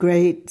 that's a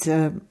great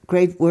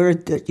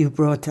word that you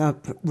brought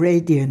up,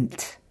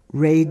 radiance. I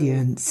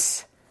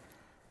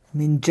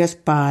mean,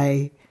 just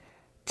by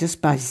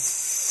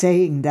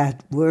saying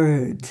that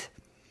word,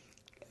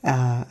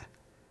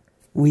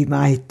 we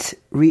might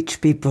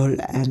reach people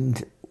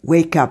and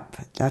wake up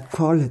that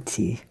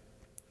quality.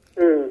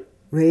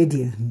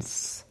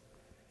 Radiance.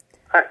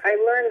 I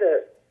learned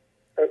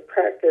a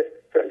practice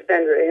from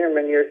Sandra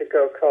Ehnerman years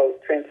ago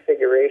called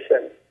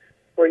transfiguration,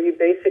 where you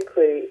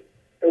basically,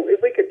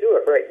 if we could do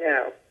it right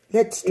now.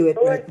 Let's do it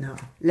right now.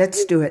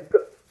 Let's do it.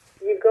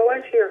 You go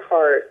into your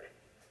heart,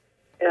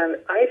 and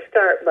I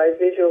start by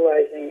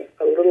visualizing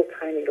a little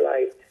tiny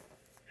light,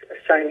 a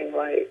shining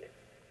light.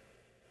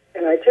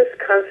 And I just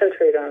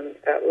concentrate on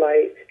that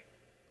light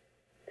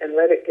and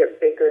let it get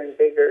bigger and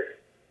bigger,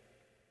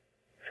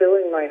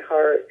 filling my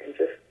heart, and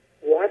just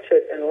watch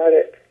it and let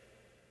it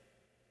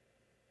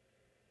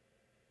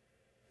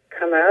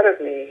come out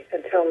of me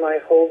until my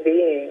whole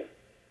being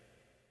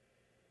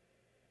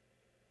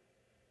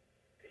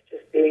is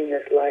just being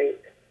this light.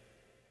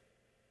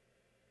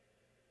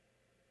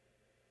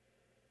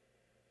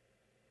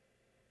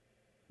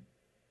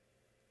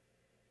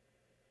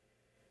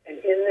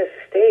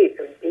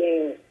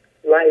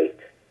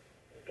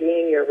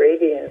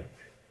 radiance.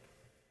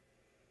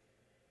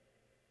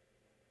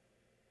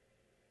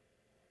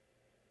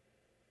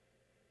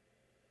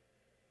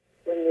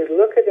 When you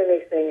look at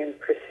anything and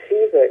perceive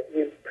it,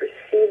 you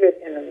perceive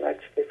it in a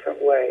much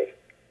different way.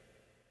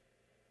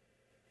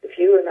 If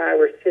you and I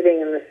were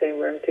sitting in the same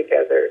room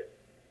together,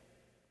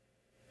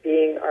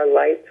 being our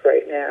lights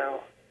right now,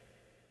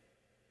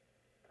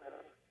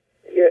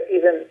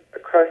 even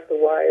across the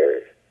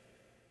wires,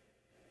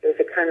 there's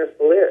a kind of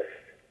bliss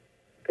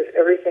because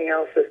everything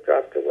else has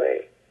dropped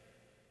away.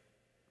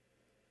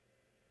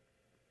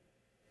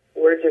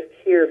 We're just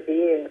here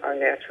being our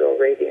natural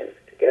radiance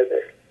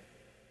together.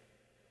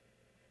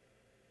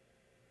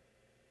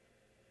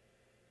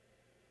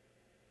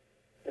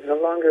 And the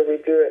longer we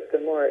do it, the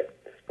more it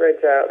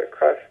spreads out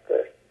across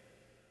the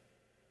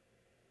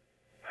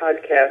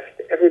podcast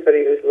to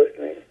everybody who's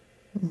listening.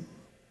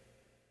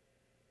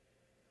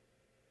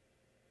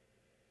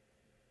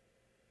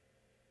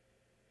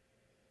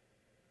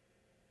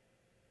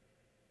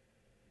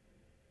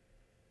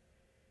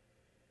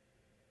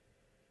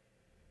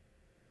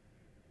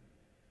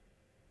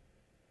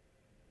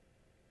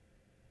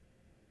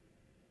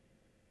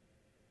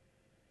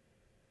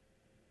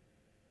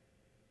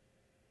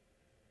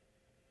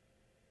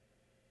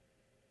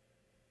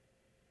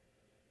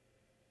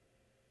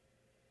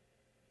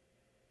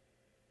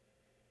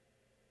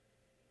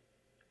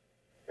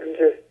 I'm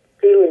just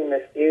feeling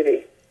this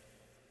beauty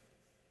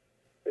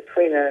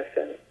between us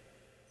and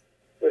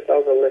with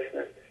all the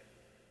listeners.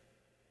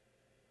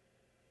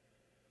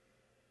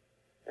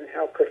 And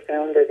how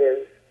profound it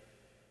is.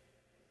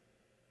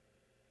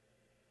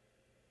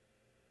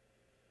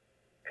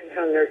 And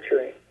how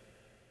nurturing.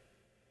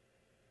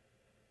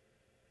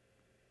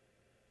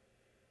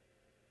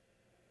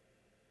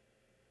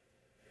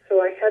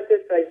 So I had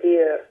this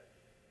idea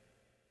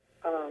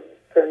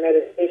for a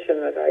meditation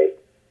that I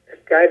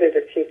guided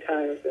a few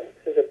times, and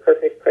this is a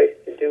perfect place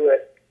to do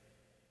it,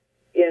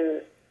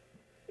 in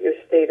your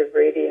state of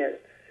radiance.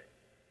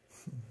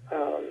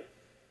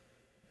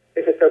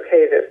 If it's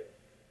okay to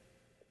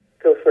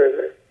go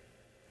further.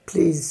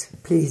 Please,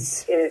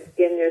 please.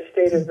 In your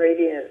state of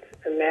radiance,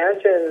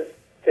 imagine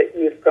that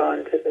you've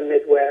gone to the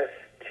Midwest,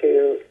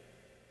 to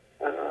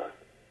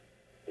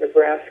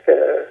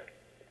Nebraska,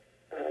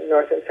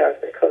 North and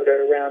South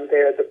Dakota, around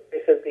there, the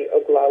place of the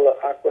Oglala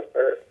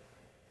Aquifer.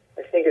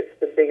 I think it's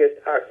the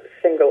biggest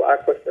single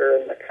aquifer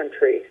in the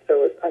country,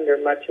 so it's under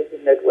much of the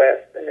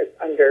Midwest, and it's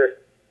under,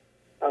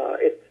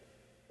 it's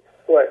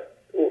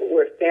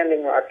where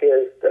Standing Rock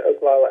is, the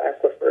Oglala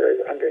Aquifer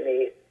is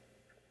underneath.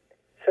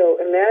 So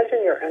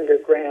imagine you're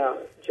underground,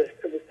 just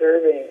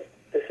observing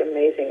this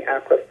amazing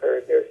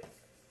aquifer. There's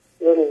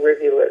little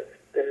rivulets,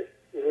 there's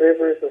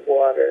rivers of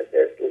water,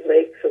 there's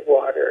lakes of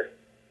water,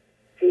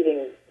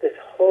 feeding this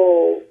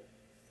whole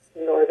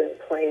northern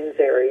plains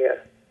area.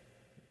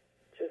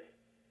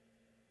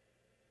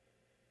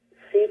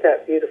 See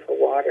that beautiful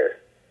water.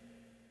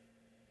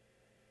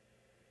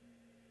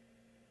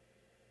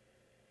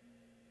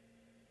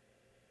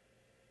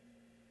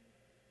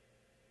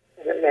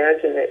 And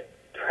imagine it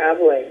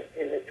traveling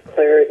in its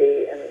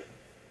clarity and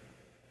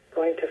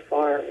going to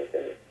farms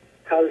and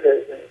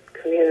houses and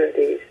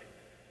communities,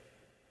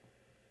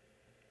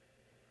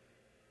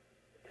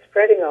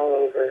 spreading all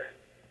over.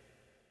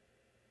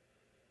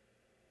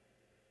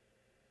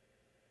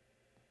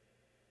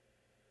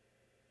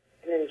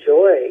 And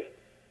enjoy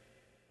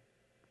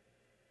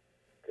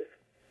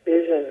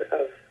vision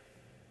of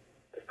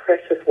the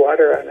precious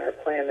water on our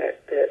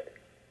planet that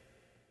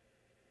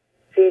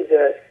feeds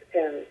us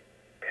and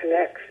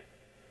connects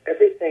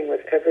everything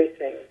with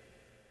everything,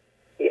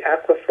 the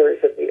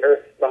aquifers of the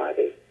earth's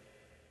body,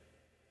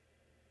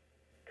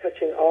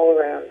 touching all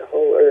around the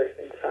whole earth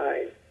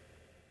inside,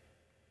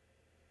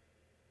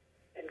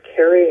 and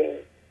carrying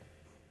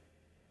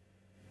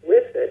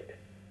with it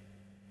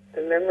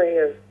the memory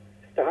of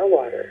star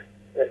water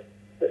that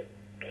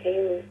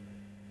came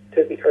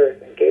to the earth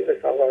and gave us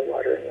all our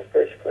water in the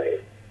first place.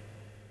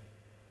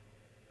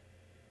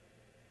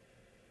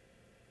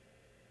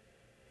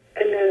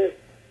 And then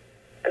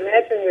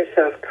imagine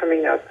yourself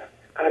coming up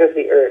out of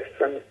the earth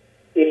from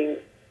being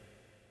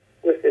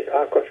with this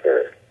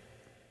aquifer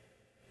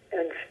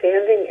and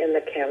standing in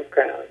the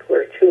campground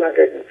where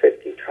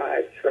 250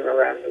 tribes from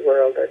around the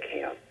world are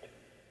camped.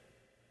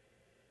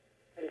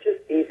 And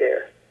just be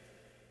there.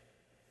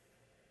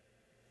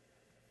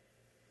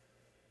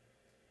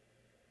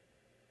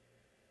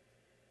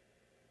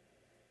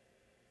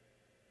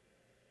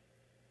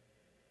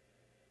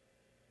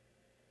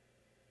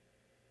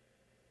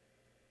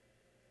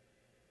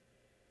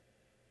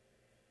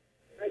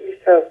 Let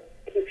yourself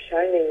keep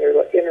shining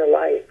your inner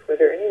light,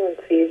 whether anyone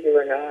sees you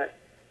or not.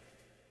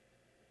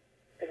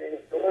 And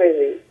enjoy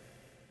the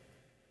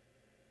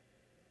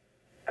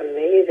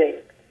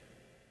amazing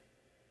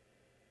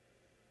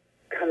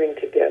coming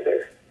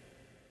together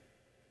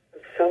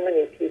of so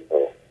many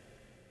people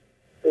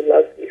who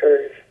love the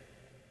earth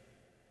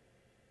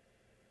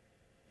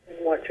and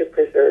want to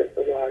preserve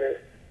the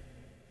water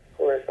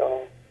for us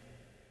all.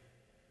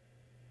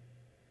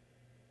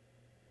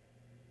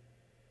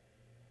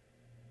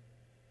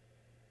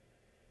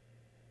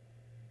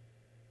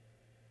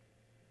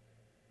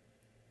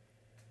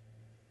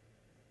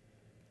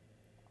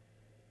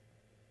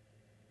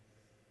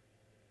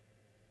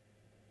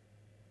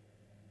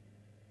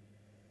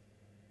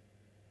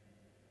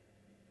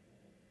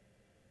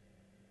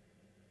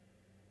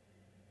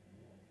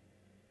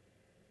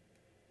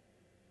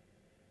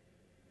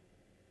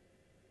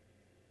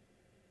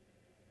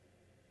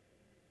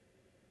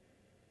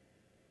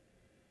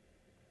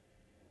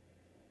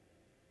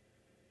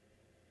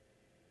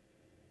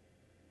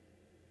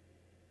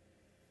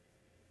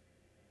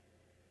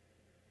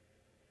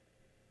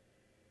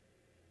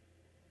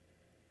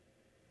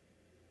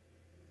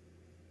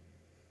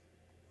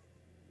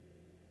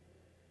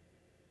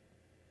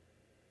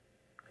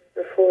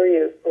 before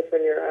you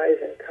open your eyes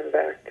and come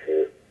back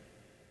to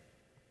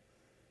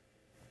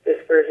this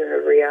version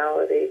of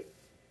reality,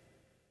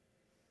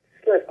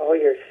 just let all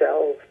your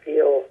cells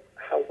feel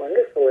how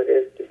wonderful it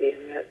is to be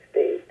in that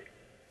state,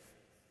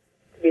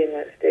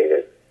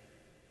 of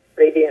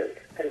radiance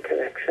and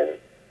connection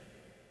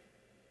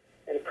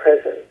and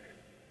presence.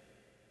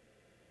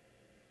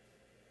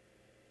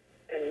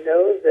 And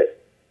know that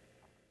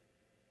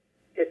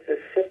it's as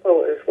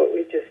simple as what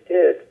we just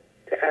did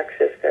to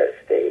access that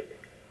state.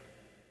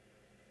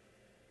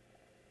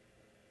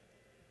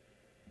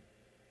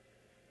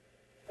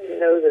 And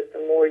know that the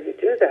more you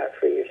do that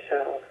for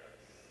yourself,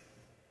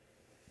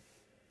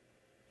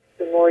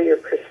 the more your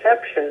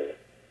perception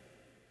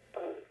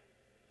of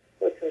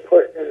what's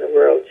important in the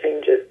world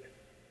changes.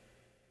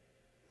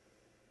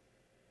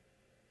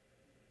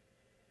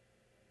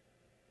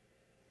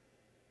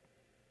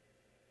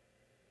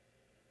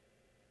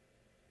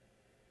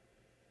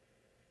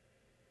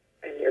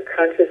 And your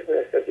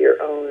consciousness of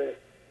your own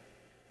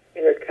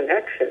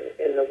interconnection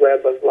in the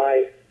web of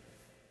life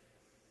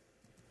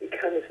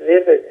becomes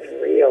vivid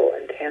and real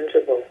and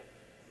tangible.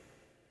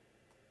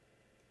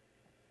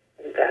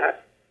 And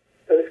that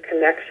those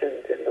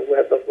connections in the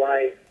web of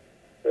life,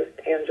 those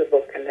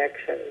tangible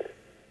connections,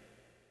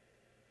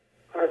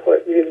 are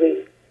what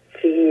really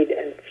feed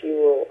and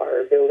fuel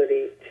our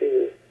ability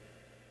to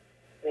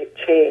make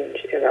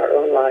change in our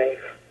own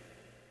life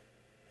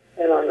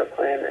and on the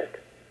planet.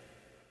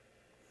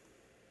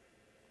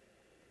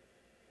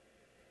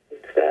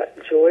 It's that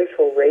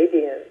joyful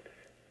radiance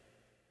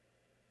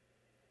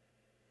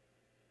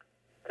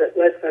that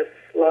lets us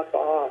slough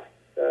off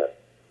the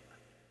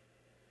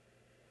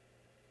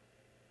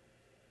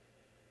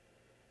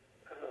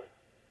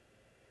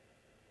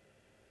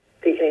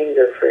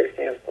anger, for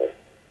example,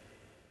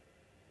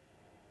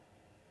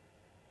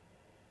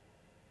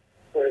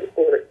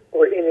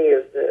 or any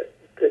of the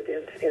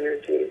dense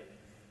energies.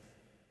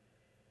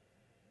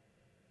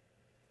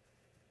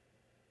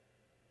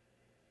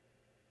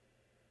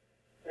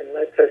 And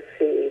lets us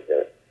see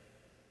that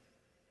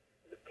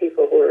the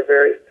people who are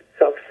very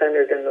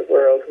self-centered in the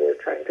world, who are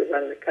trying to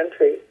run the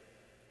country,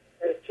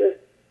 as just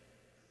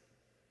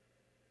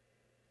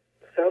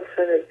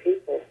self-centered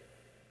people.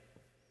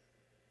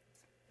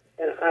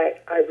 And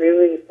I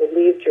really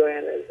believe,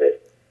 Joanna, that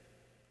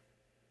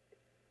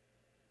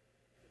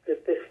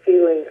this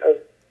feeling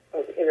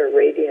of inner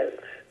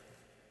radiance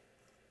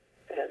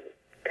and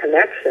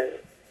connection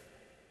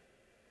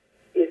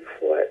is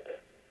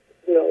what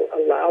will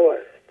allow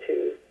us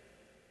to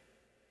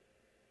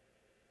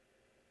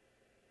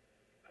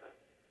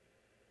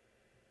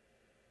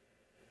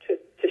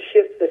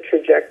shift the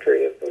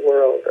trajectory of the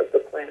world, of the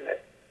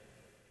planet,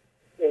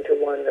 into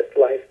one that's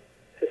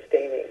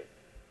life-sustaining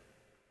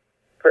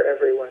for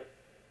everyone.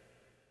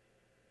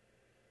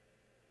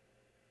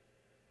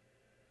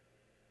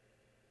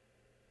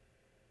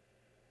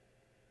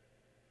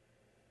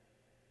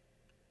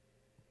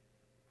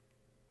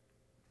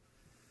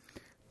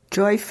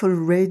 Joyful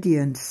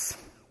radiance.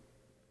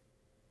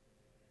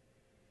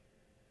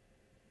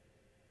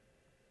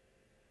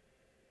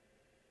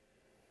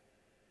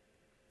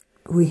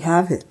 We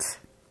have it.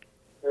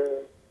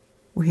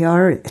 We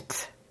are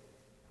it.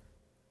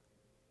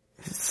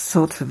 It's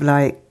sort of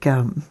like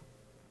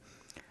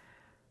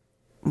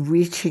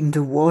reaching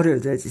the water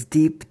that's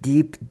deep,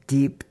 deep,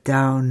 deep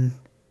down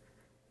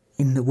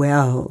in the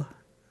well,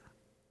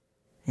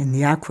 in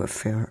the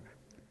aquifer.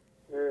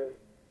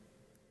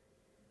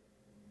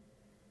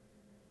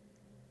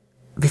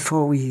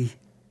 Before we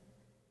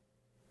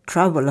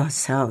trouble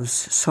ourselves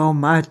so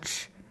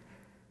much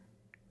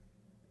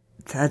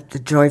that the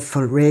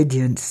joyful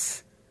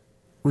radiance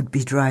would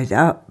be dried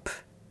up.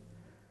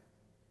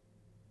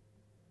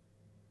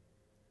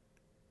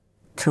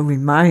 To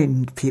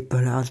remind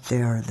people out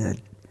there that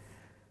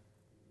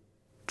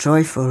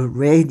joyful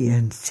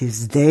radiance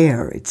is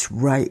there, it's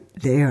right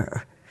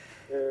there.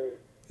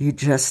 You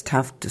just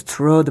have to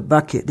throw the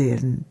bucket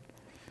in.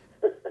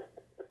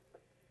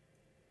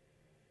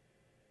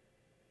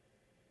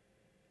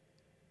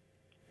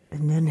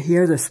 And then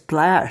hear the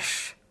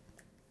splash.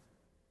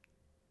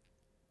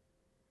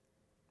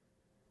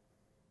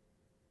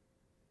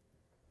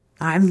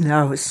 I'm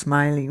now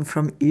smiling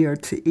from ear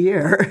to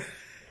ear.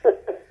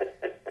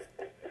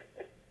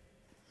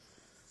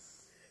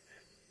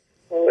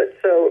 Well,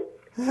 it's so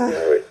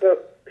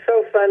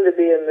fun to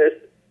be in this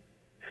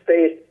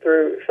space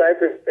through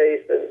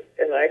cyberspace,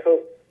 and I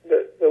hope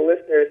that the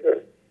listeners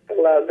have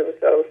allowed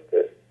themselves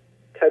to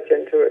touch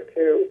into it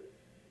too.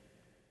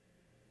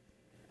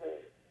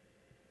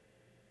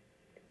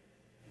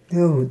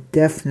 Oh,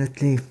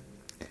 definitely.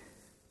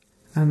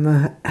 I'm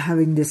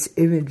having this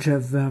image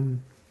of a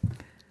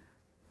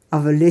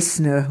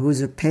listener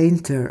who's a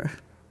painter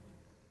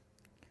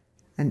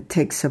and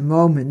takes a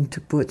moment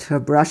to put her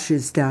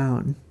brushes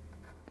down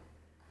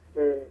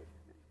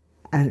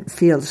and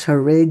feels her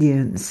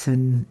radiance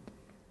and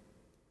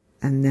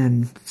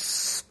then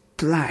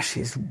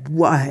splashes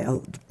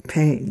wild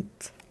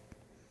paint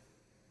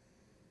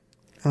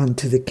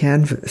onto the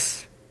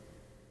canvas.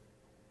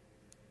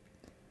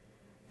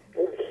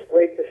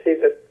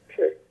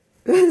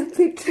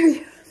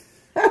 Picture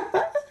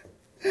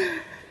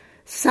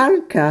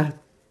Salka.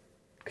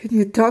 Can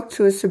you talk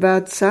to us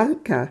about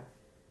Salka?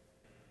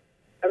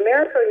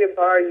 Americo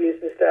Yabar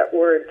uses that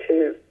word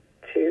to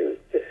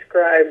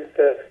describe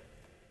the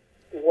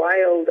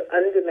wild,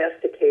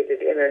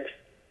 undomesticated energy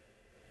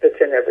that's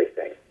in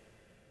everything.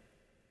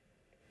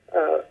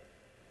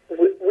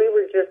 We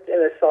were just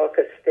in a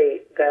Salka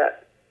state,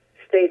 that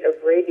state of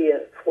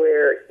radiance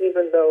where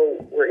even though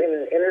we're in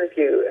an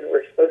interview and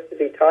we're supposed to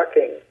be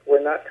talking,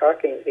 we're not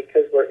talking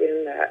because we're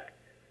in that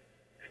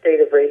state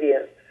of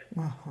radiance.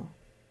 Uh-huh.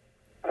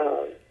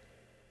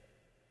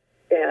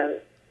 And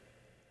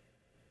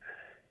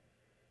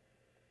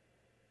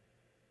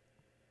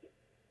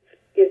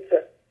it's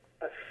a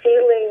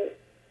feeling.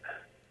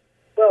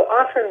 Well,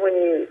 often when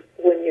you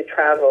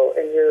travel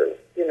and you're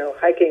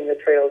hiking the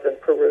trails in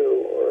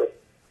Peru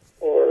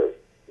or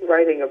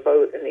riding a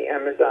boat in the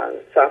Amazon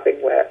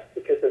sopping wet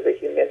because of the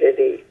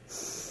humidity,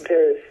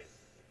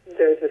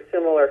 there's a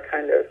similar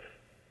kind of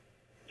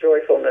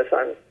joyfulness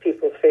on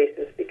people's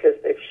faces because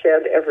they've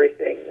shed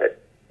everything that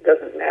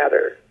doesn't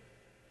matter,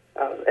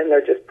 and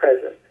they're just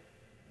present.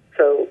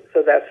 So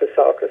that's the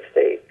Salka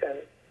state, and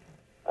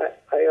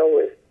I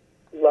always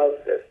love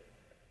this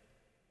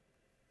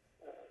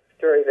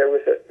story. There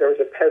was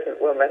a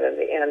peasant woman in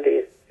the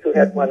Andes who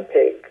had one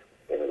pig.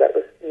 That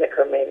was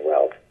her main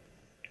wealth.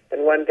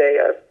 And one day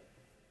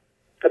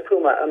a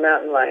puma, a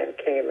mountain lion,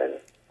 came and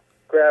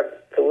grabbed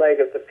the leg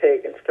of the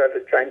pig and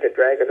started trying to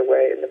drag it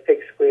away, and the pig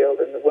squealed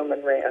and the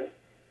woman ran,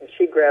 and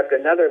she grabbed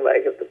another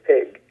leg of the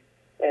pig,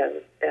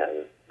 and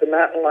the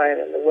mountain lion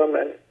and the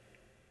woman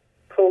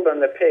pulled on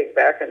the pig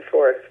back and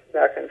forth,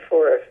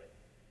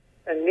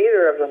 and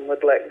neither of them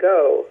would let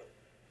go.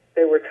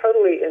 They were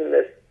totally in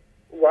this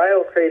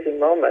wild, crazy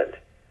moment.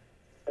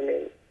 I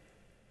mean,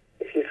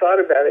 if you thought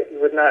about it, you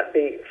would not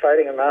be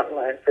fighting a mountain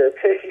lion for a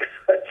pig,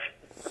 but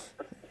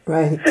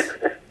right.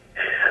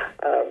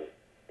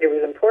 It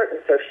was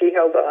important, so she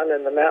held on,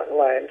 and the mountain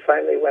lion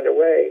finally went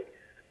away.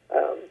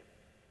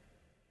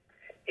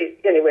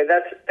 Anyway,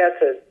 that's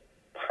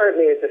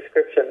partly a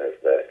description of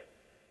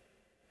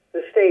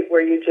the state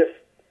where you just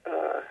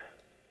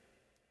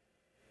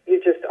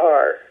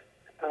are,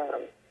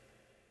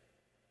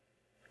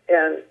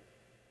 and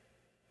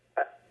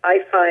I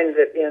find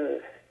that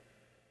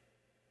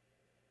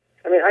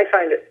I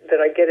find that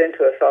I get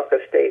into a Salka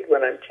state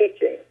when I'm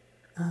teaching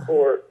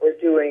or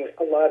doing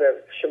a lot of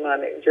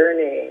shamanic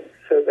journeying,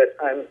 so that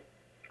I'm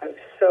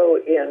so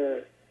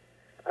in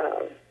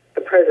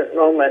the present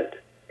moment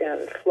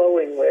and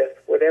flowing with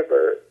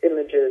whatever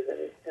images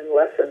and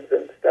lessons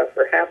and stuff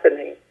are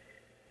happening,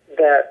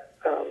 that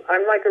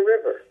I'm like a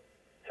river.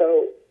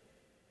 So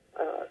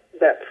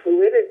that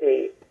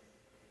fluidity,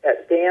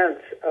 that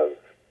dance of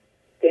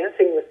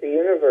dancing with the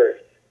universe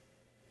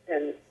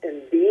and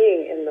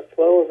being in the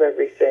flow of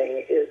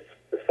everything is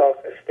the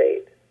Salka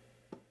state.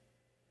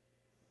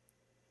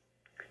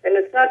 And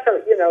it's not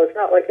it's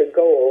not like a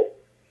goal,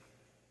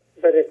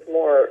 but it's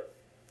more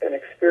an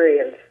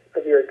experience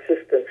of your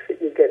existence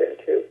that you get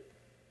into.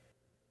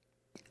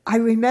 I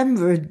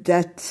remember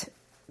that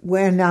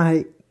when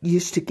I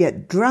used to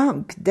get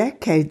drunk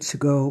decades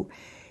ago,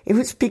 it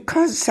was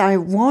because I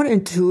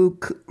wanted to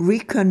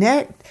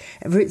reconnect.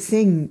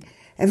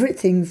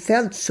 Everything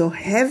felt so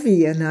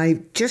heavy, and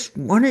I just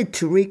wanted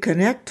to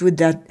reconnect with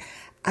that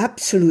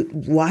absolute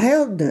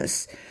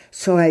wildness.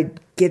 So I'd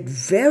get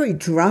very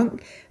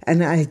drunk,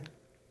 and I'd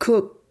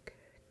cook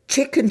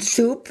chicken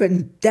soup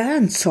and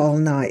dance all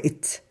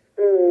night.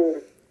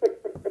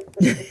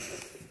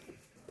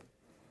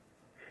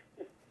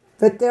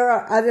 But there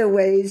are other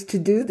ways to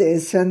do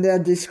this, and they're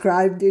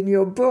described in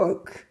your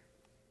book.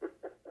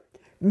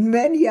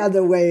 Many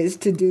other ways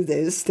to do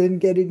this than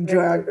getting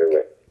drunk.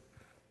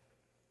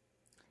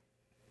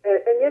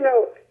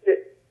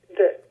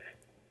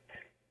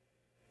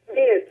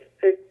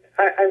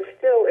 I'm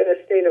still in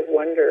a state of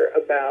wonder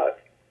about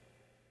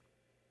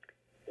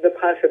the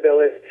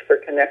possibilities for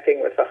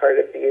connecting with the heart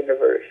of the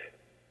universe.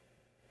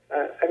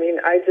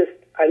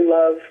 I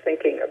love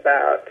thinking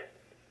about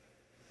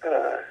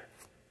the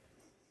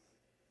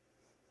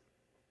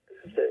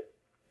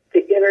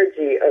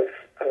energy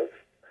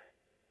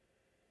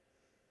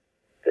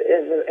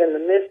and the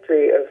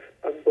mystery of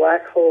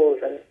black holes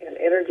and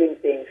energy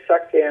being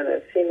sucked in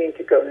and seeming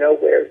to go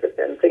nowhere, but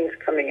then things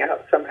coming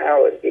out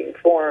somehow and being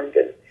formed.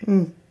 And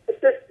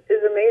it just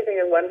is amazing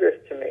and wondrous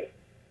to me.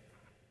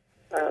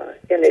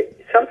 And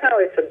somehow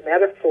it's a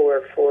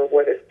metaphor for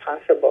what is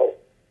possible,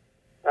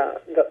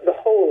 the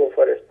whole of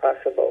what is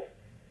possible,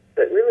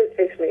 that really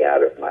takes me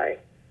out of my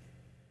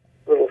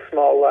little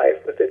small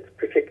life with its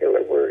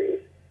particular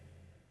worries.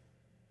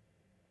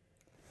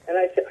 And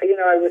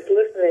I was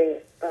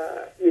listening.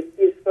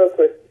 You spoke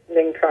with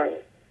Ning Kong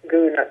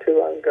Gu not too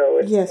long ago,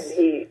 and, yes.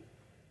 And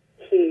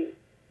he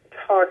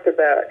talked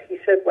about. He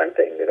said one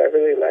thing that I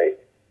really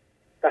liked: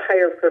 the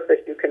higher purpose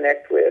you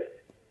connect with,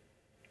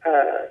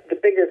 the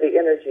bigger the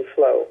energy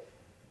flow.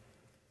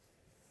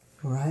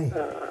 Right.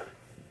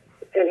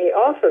 And he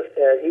also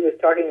said, he was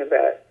talking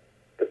about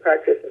the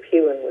practice of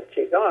healing with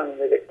Qigong,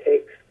 that it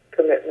takes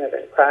commitment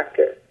and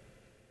practice.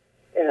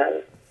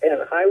 And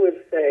I would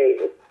say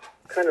it's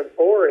kind of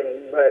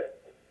boring, but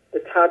the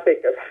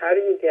topic of how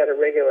do you get a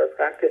regular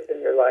practice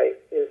in your life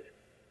is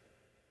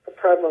a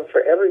problem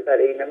for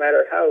everybody, no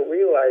matter how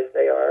realized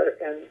they are.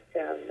 And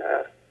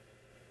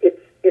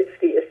it's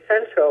the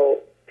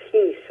essential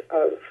piece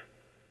of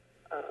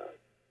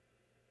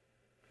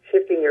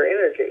shifting your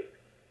energy.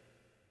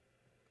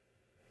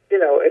 You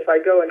know, if I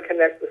go and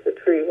connect with the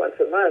tree once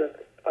a month,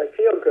 I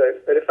feel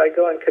good. But if I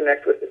go and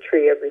connect with the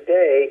tree every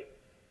day,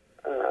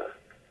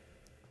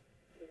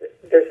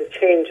 there's a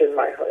change in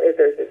my heart.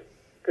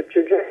 The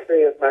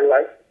trajectory of my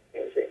life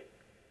changing,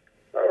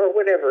 or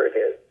whatever it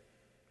is,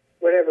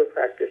 whatever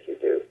practice you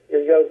do,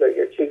 your yoga,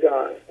 your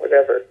qigong,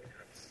 whatever.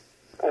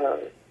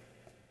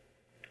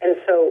 And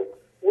so,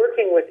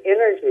 working with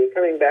energy,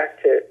 coming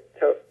back to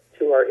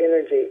our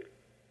energy,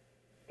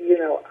 you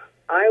know,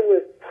 I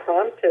was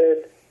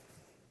prompted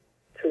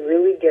to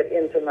really get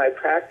into my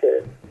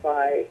practice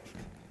by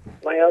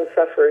my own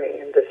suffering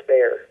and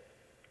despair.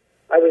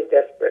 I was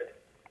desperate.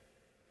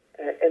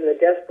 And the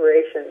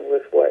desperation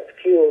was what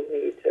fueled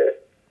me to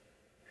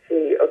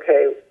see,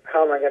 okay,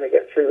 how am I going to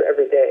get through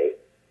every day?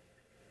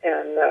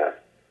 And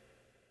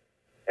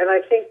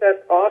I think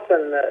that's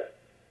often the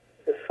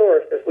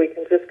source. If we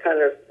can just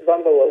kind of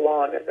bumble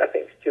along and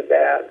nothing's too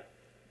bad,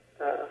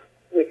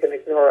 we can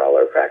ignore all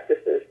our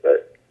practices.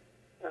 But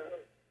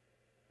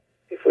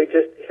if we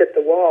just hit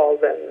the wall,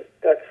 then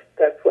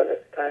that's when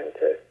it's time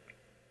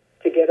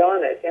to get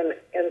on it.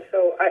 And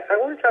so I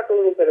want to talk a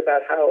little bit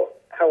about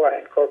how I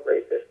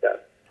incorporate this stuff.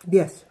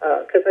 Yes.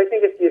 Because I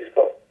think it's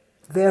useful.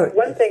 Very.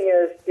 One thing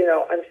is, you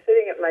know, I'm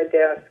sitting at my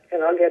desk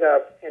and I'll get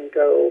up and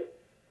go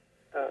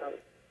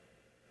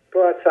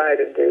outside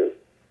and do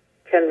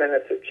 10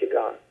 minutes of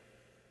qigong.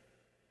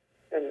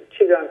 And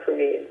qigong for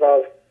me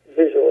involves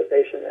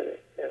visualization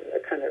and a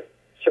kind of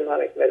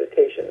shamanic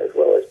meditation as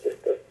well as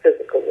just the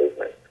physical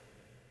movement.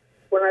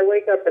 When I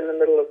wake up in the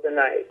middle of the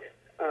night,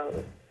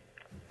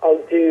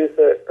 I'll do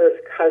the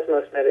Earth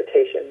Cosmos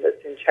meditation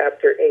that's in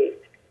Chapter 8.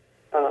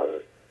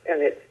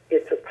 And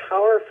it's a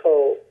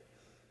powerful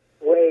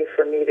way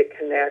for me to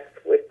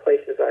connect with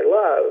places I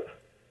love.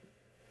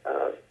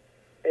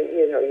 And,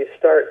 you know, you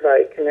start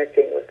by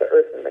connecting with the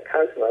Earth and the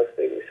cosmos,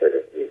 so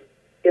you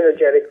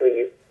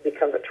energetically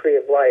become a tree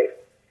of life.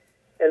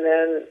 And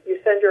then you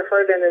send your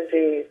heart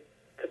energy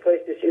to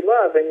places you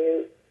love, and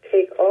you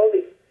take all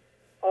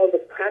the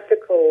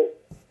practical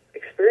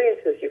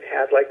experiences you've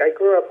had. Like, I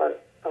grew up on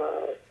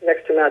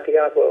next to Mount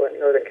Diablo in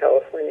Northern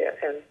California,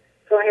 and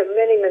so I have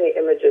many, many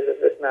images of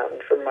this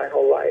mountain from my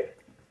whole life.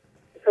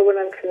 So when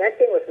I'm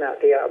connecting with Mount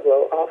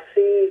Diablo, I'll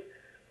see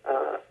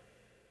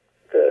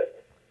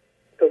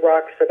the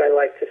rocks that I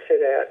like to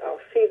sit at. I'll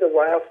see the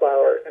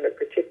wildflower in a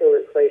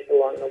particular place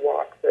along the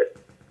walk, that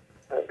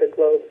the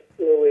globe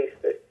lilies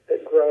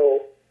that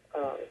grow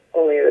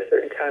only at a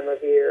certain time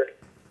of year.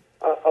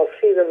 I'll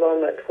see the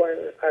moment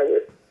when I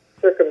was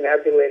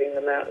circumambulating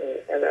the mountain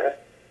and a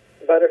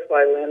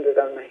butterfly landed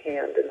on my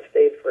hand and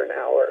stayed for an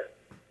hour.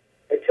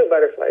 There were two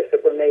butterflies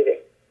that were mating,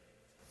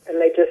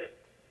 and they just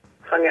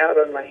hung out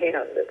on my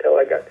hand until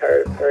I got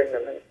tired of carrying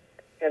them and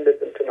handed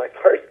them to my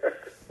partner.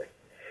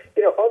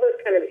 You know, all those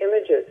kind of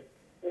images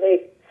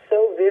make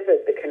so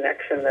vivid the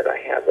connection that I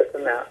have with the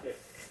mountain.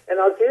 And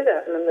I'll do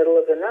that in the middle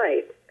of the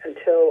night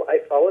until I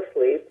fall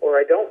asleep or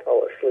I don't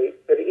fall asleep.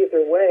 But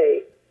either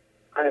way,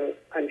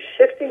 I'm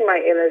shifting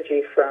my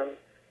energy from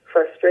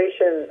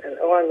frustration and,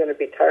 oh, I'm going to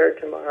be tired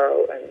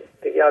tomorrow, and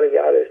the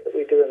yada-yadas that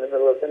we do in the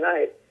middle of the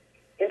night,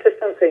 into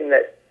something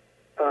that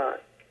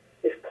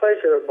is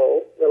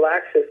pleasurable,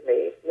 relaxes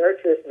me,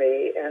 nurtures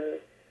me, and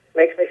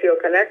makes me feel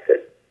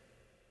connected.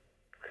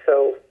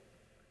 So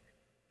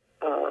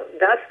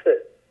that's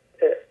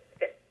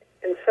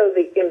and so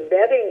the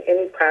embedding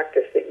any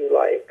practice that you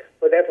like,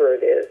 whatever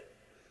it is,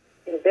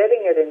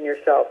 embedding it in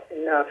yourself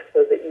enough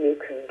so that you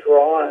can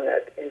draw on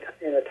it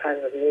in a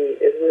time of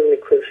need is really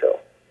crucial.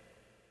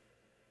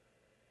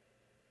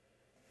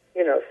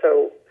 You know,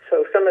 so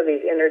some of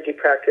these energy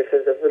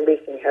practices of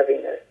releasing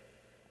heaviness,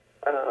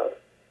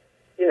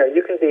 you know,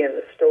 you can be in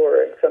the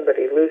store and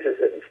somebody loses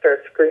it and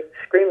starts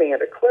screaming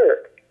at a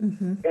clerk.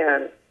 Mm-hmm.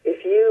 And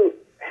if you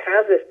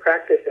have this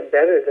practice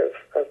embedded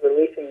of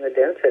releasing the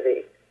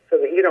density so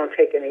that you don't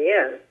take any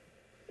in,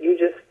 you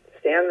just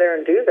stand there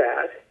and do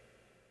that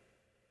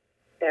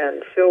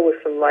and fill with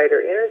some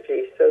lighter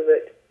energy so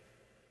that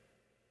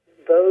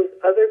those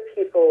other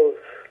people's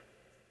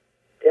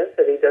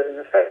density doesn't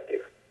affect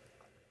you.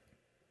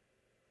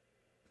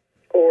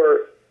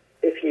 Or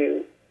if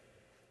you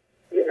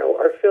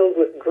are filled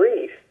with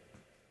grief,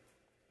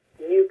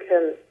 you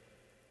can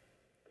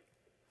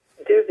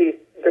do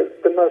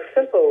the most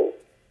simple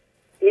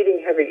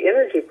eating heavy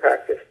energy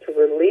practice to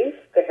release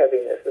the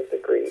heaviness of the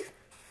grief.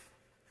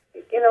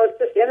 You know, it's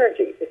just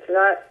energy. It's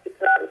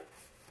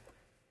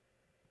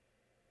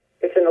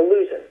an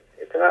illusion.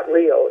 It's not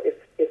real.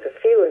 It's a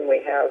feeling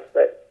we have,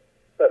 but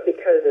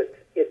because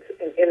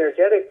it's an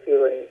energetic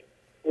feeling,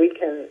 we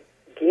can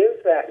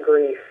give that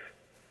grief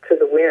to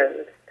the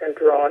wind and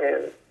draw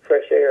in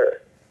fresh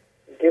air.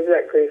 Give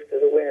that grief to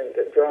the wind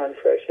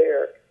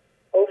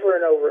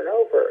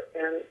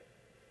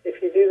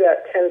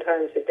 10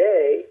 times a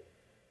day,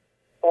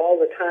 all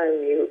the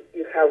time you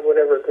have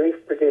whatever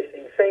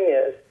grief-producing thing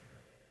is,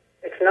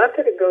 it's not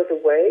that it goes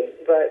away,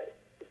 but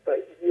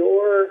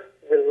your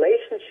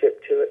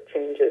relationship to it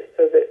changes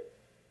so that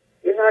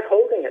you're not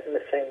holding it in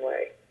the same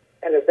way.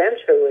 And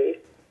eventually,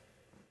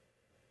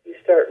 you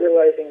start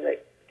realizing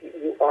that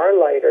you are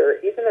lighter,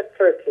 even if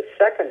it's a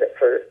second at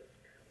first,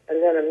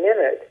 and then a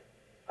minute,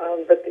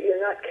 but that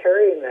you're not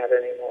carrying that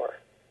anymore.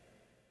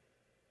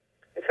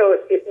 And so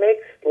it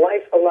makes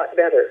life a lot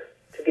better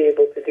to be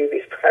able to do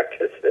these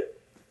practices.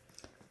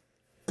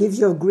 Give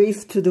your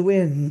grief to the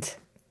wind.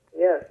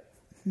 Yes.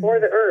 Or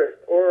the earth,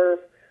 or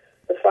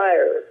the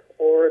fire,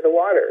 or the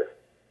water,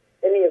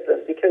 any of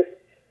them. Because,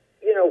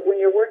 when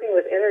you're working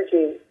with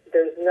energy,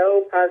 there's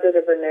no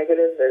positive or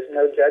negative, there's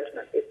no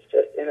judgment. It's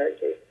just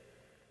energy.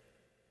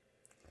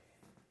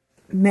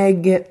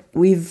 Meg,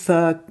 we've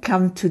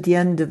come to the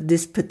end of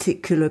this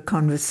particular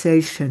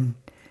conversation,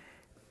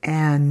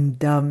 and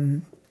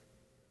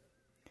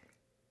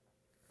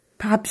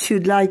perhaps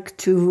you'd like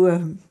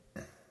to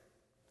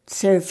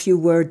say a few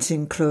words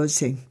in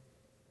closing.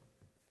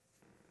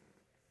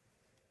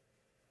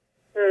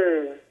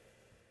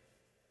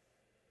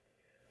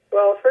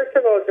 Well, first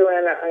of all,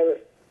 Joanna,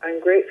 I'm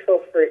grateful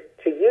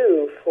to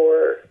you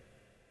for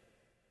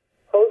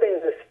holding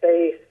the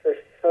space for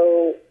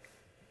so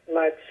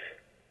much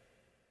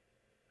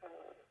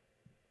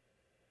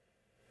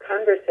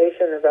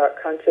conversation about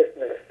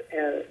consciousness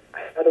and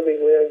how do we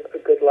live a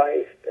good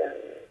life and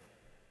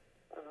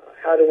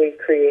how do we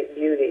create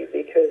beauty,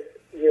 because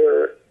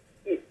you're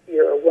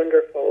a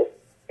wonderful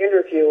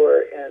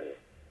interviewer and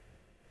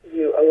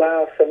you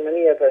allow so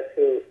many of us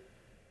who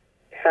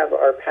have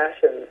our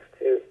passions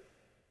to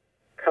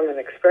come and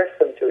express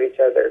them to each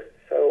other.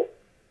 So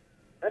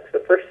that's the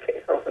first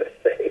thing I want to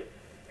say.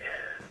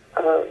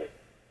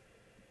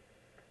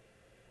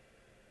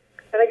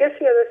 And I guess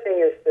the other thing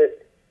is that,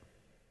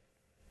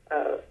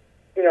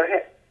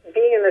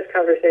 being in this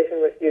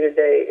conversation with you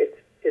today,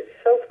 it's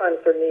so fun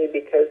for me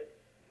because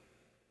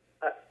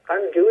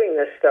I'm doing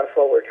this stuff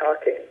while we're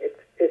talking.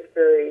 It's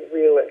very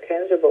real and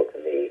tangible to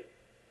me.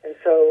 And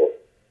so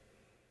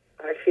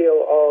I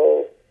feel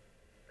all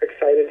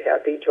excited,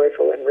 happy,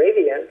 joyful, and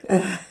radiant.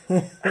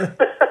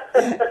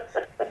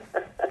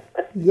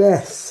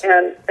 Yes.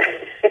 And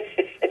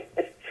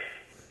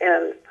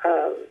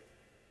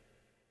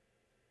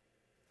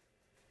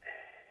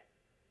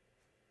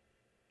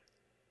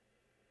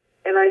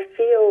and I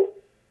feel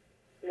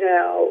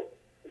now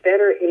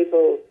better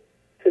able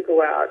to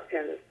go out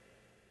and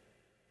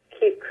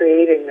keep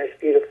creating this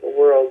beautiful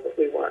world that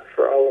we want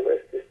for all of us,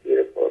 this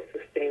beautiful,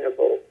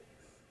 sustainable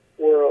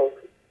world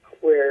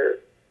where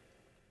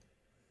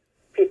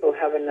people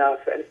have enough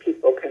and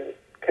people can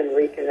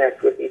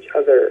reconnect with each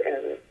other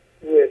and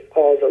with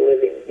all the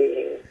living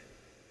beings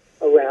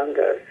around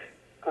us.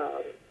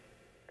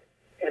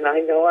 And I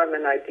know I'm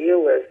an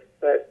idealist,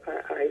 but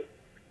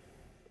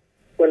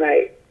when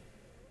I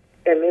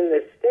am in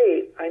this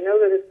state, I know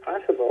that it's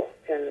possible.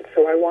 And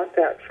so I want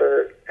that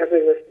for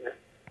every listener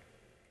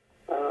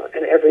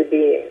and every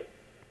being.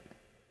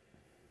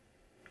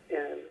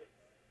 And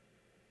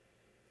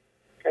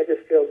I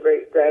just feel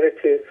great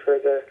gratitude for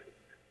the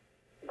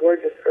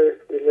gorgeous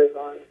earth we live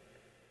on,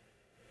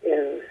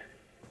 in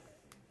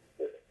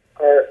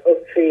our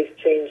oak trees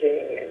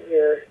changing and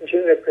your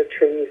juniper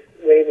trees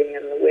waving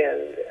in the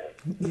wind,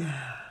 and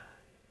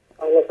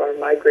all of our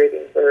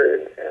migrating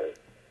birds and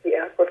the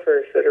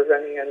aquifers that are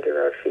running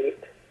under our feet,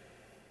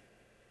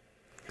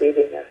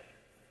 feeding us.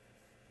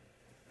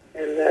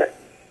 And that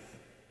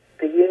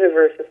the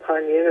universe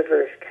upon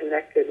universe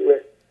connected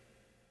with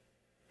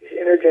these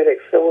energetic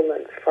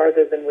filaments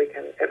farther than we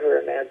can ever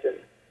imagine.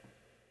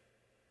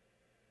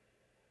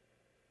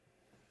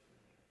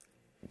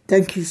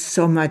 Thank you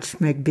so much,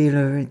 Meg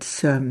Beeler.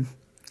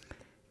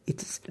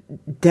 It's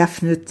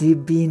definitely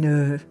been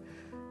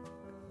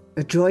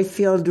a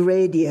joy-filled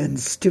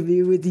radiance to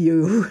be with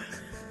you.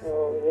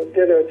 Oh, well,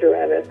 ditto,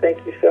 Joanna.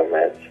 Thank you so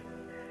much.